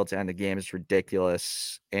on the field to end the game is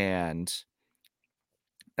ridiculous. And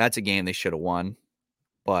that's a game they should have won.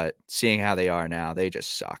 But seeing how they are now, they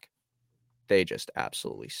just suck. They just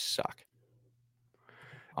absolutely suck.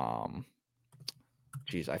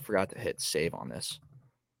 Geez, I forgot to hit save on this.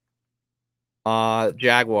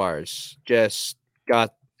 Jaguars just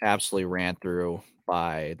got absolutely ran through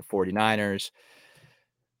by the 49ers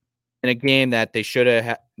in a game that they should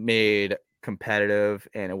have made competitive,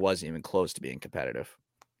 and it wasn't even close to being competitive.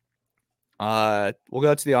 We'll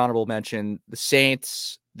go to the honorable mention. The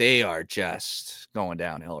Saints, they are just going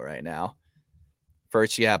downhill right now.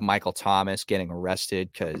 First, you have Michael Thomas getting arrested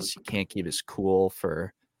because he can't keep his cool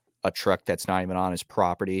for a truck that's not even on his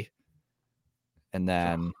property. And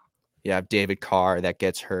then you have David Carr that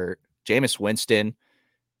gets hurt. Jameis Winston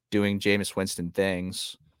doing Jameis Winston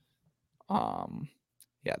things.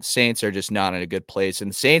 The Saints are just not in a good place.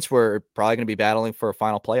 And the Saints were probably going to be battling for a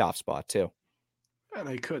final playoff spot, too. Yeah,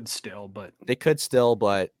 they could still, but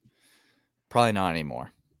probably not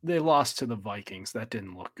anymore. They lost to the Vikings. That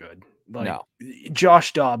didn't look good. No.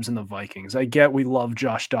 Josh Dobbs and the Vikings. I get we love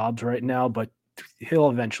Josh Dobbs right now, but he'll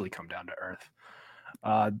eventually come down to earth.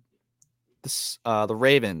 The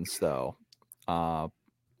Ravens, though,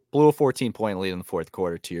 blew a 14-point lead in the fourth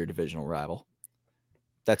quarter to your divisional rival.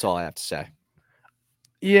 That's all I have to say.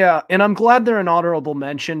 Yeah, and I'm glad they're an honorable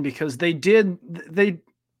mention because they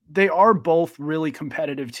are both really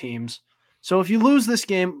competitive teams. So if you lose this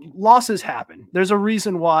game, losses happen. There's a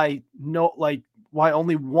reason why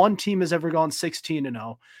only one team has ever gone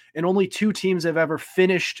 16-0, and only two teams have ever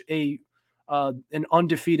finished an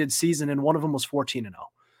undefeated season, and one of them was 14-0.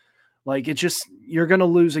 You're going to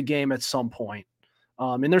lose a game at some point.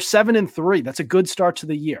 And they're 7-3. That's a good start to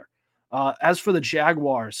the year. As for the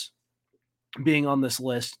Jaguars being on this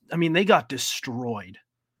list, I mean, they got destroyed.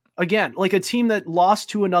 Again, like a team that lost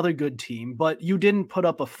to another good team, but you didn't put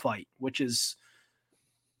up a fight, which is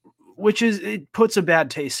it puts a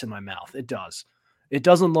bad taste in my mouth. It does. It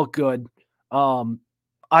doesn't look good. I'm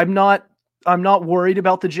not worried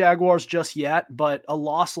about the Jaguars just yet, but a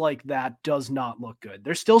loss like that does not look good.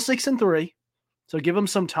 They're still 6-3, so give them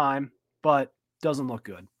some time, but doesn't look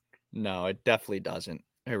good. No, it definitely doesn't.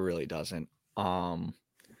 It really doesn't. Another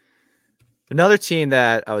team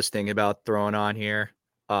that I was thinking about throwing on here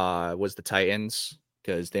was the Titans,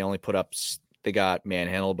 because they got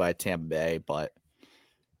manhandled by Tampa Bay, but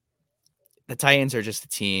the Titans are just a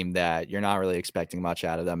team that you're not really expecting much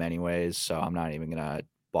out of them anyways, so I'm not even going to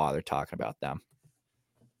bother talking about them.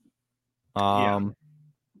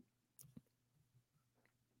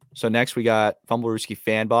 So next we got Fumblerooski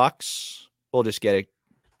fan box. We'll just do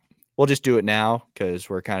it now because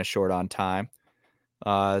we're kind of short on time.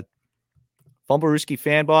 Fumblerooski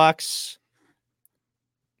fan box.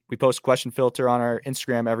 We post a question filter on our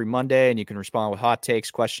Instagram every Monday, and you can respond with hot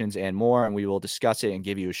takes, questions, and more, and we will discuss it and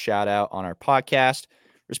give you a shout out on our podcast.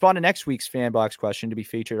 Respond to next week's fan box question to be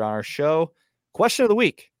featured on our show. Question of the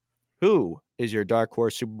week: who is your dark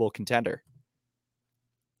horse Super Bowl contender?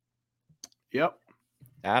 Yep.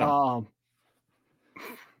 Adam.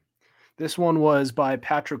 This one was by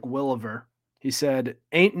Patrick Williver. He said,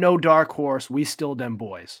 "Ain't no dark horse. We still them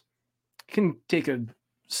boys." You can take a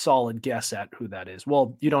solid guess at who that is.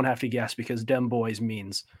 Well, you don't have to guess because dem boys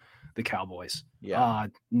means the Cowboys. Yeah.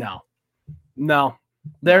 No.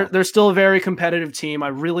 They're still a very competitive team. I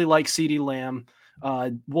really like CeeDee Lamb.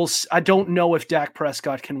 I don't know if Dak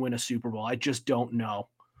Prescott can win a Super Bowl. I just don't know.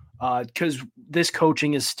 Because this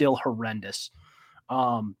coaching is still horrendous.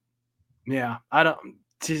 I don't.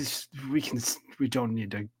 We don't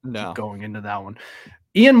need to keep going into that one.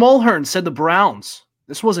 Ian Mulhern said the Browns.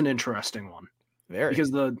 This was an interesting one. Very.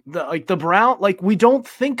 Because the Brown, we don't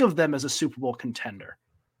think of them as a Super Bowl contender.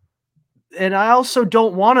 And I also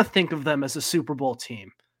don't want to think of them as a Super Bowl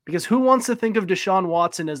team, because who wants to think of Deshaun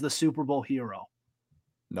Watson as the Super Bowl hero?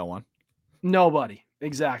 No one. Nobody.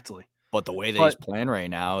 Exactly. But the way that he's playing right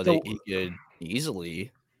now, he could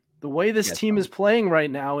easily. The way this team is playing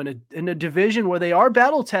right now in a division where they are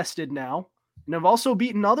battle tested now and have also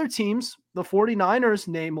beaten other teams, the 49ers,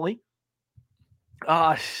 namely.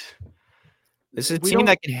 This is a team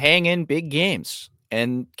that can hang in big games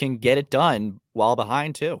and can get it done while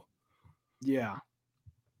behind too. Yeah.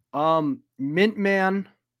 Mintman.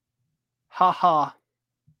 Haha.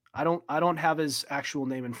 I don't have his actual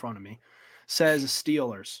name in front of me. Says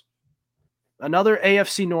Steelers. Another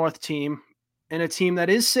AFC North team, and a team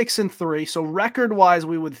that is 6-3. So record-wise,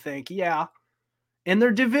 we would think, yeah. And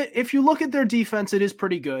if you look at their defense, it is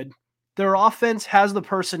pretty good. Their offense has the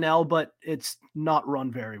personnel, but it's not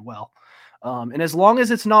run very well. And as long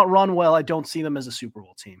as it's not run well, I don't see them as a Super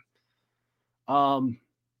Bowl team.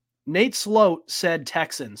 Nate Sloat said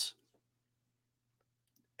Texans.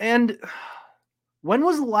 And when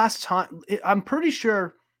was the last time? I'm pretty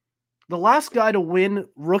sure the last guy to win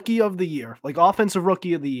Rookie of the Year, like Offensive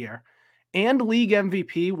Rookie of the Year, and League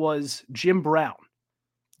MVP was Jim Brown.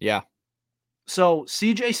 Yeah. So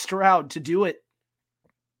CJ Stroud to do it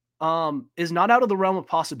is not out of the realm of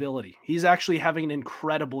possibility. He's actually having an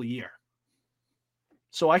incredible year.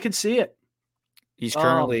 So I could see it. He's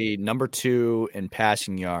currently number 2 in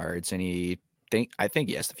passing yards, and I think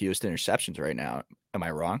he has the fewest interceptions right now. Am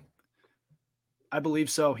I wrong? I believe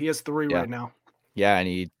so. He has 3 right now. Yeah, and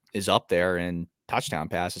he is up there in touchdown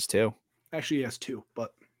passes too. Actually, he has 2,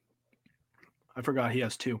 but I forgot he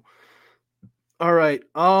has 2. All right.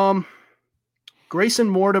 Grayson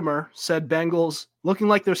Mortimer said Bengals looking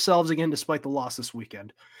like themselves again despite the loss this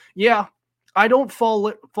weekend. Yeah, I don't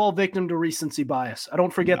fall victim to recency bias. I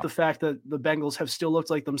don't forget the fact that the Bengals have still looked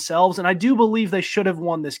like themselves, and I do believe they should have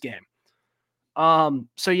won this game.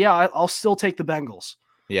 So yeah, I'll still take the Bengals.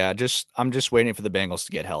 Yeah, I'm just waiting for the Bengals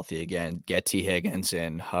to get healthy again. Get T. Higgins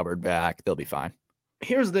and Hubbard back. They'll be fine.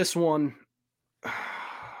 Here's this one.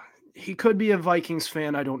 He could be a Vikings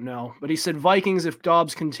fan. I don't know. But he said Vikings if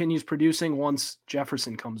Dobbs continues producing once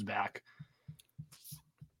Jefferson comes back.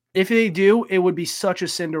 If they do, it would be such a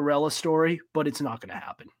Cinderella story, but it's not going to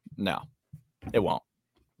happen. No, it won't.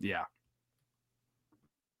 Yeah.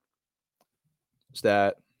 Is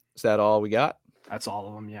that all we got? That's all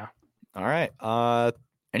of them, yeah. All right.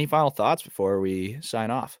 Any final thoughts before we sign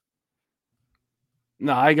off?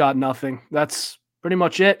 No, I got nothing. That's pretty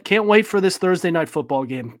much it. Can't wait for this Thursday night football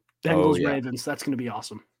game. Bengals Ravens. That's going to be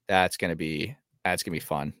awesome. That's going to be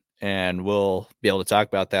fun. And we'll be able to talk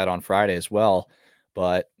about that on Friday as well.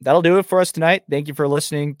 But that'll do it for us tonight. Thank you for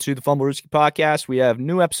listening to the Fumblerooski podcast. We have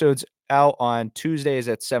new episodes out on Tuesdays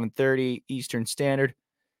at 7:30 Eastern Standard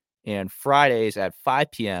and Fridays at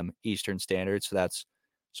 5 p.m. Eastern Standard.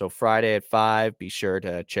 So Friday at 5, be sure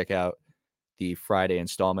to check out the Friday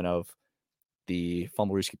installment of the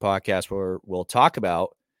Fumblerooski podcast where we'll talk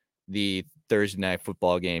about the Thursday night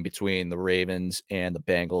football game between the Ravens and the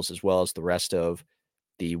Bengals, as well as the rest of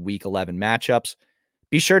the Week 11 matchups.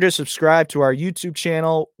 Be sure to subscribe to our YouTube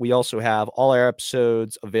channel. We also have all our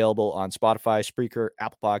episodes available on Spotify, Spreaker,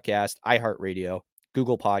 Apple Podcast, iHeartRadio,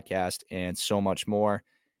 Google Podcast, and so much more.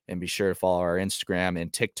 And be sure to follow our Instagram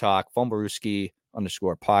and TikTok,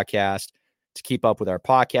 Fumblerooski_podcast, to keep up with our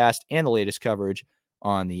podcast and the latest coverage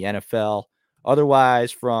on the NFL.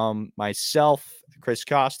 Otherwise, from myself, Chris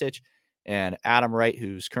Costich, and Adam Wright,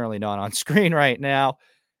 who's currently not on screen right now,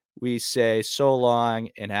 we say so long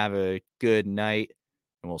and have a good night,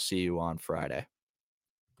 and we'll see you on Friday.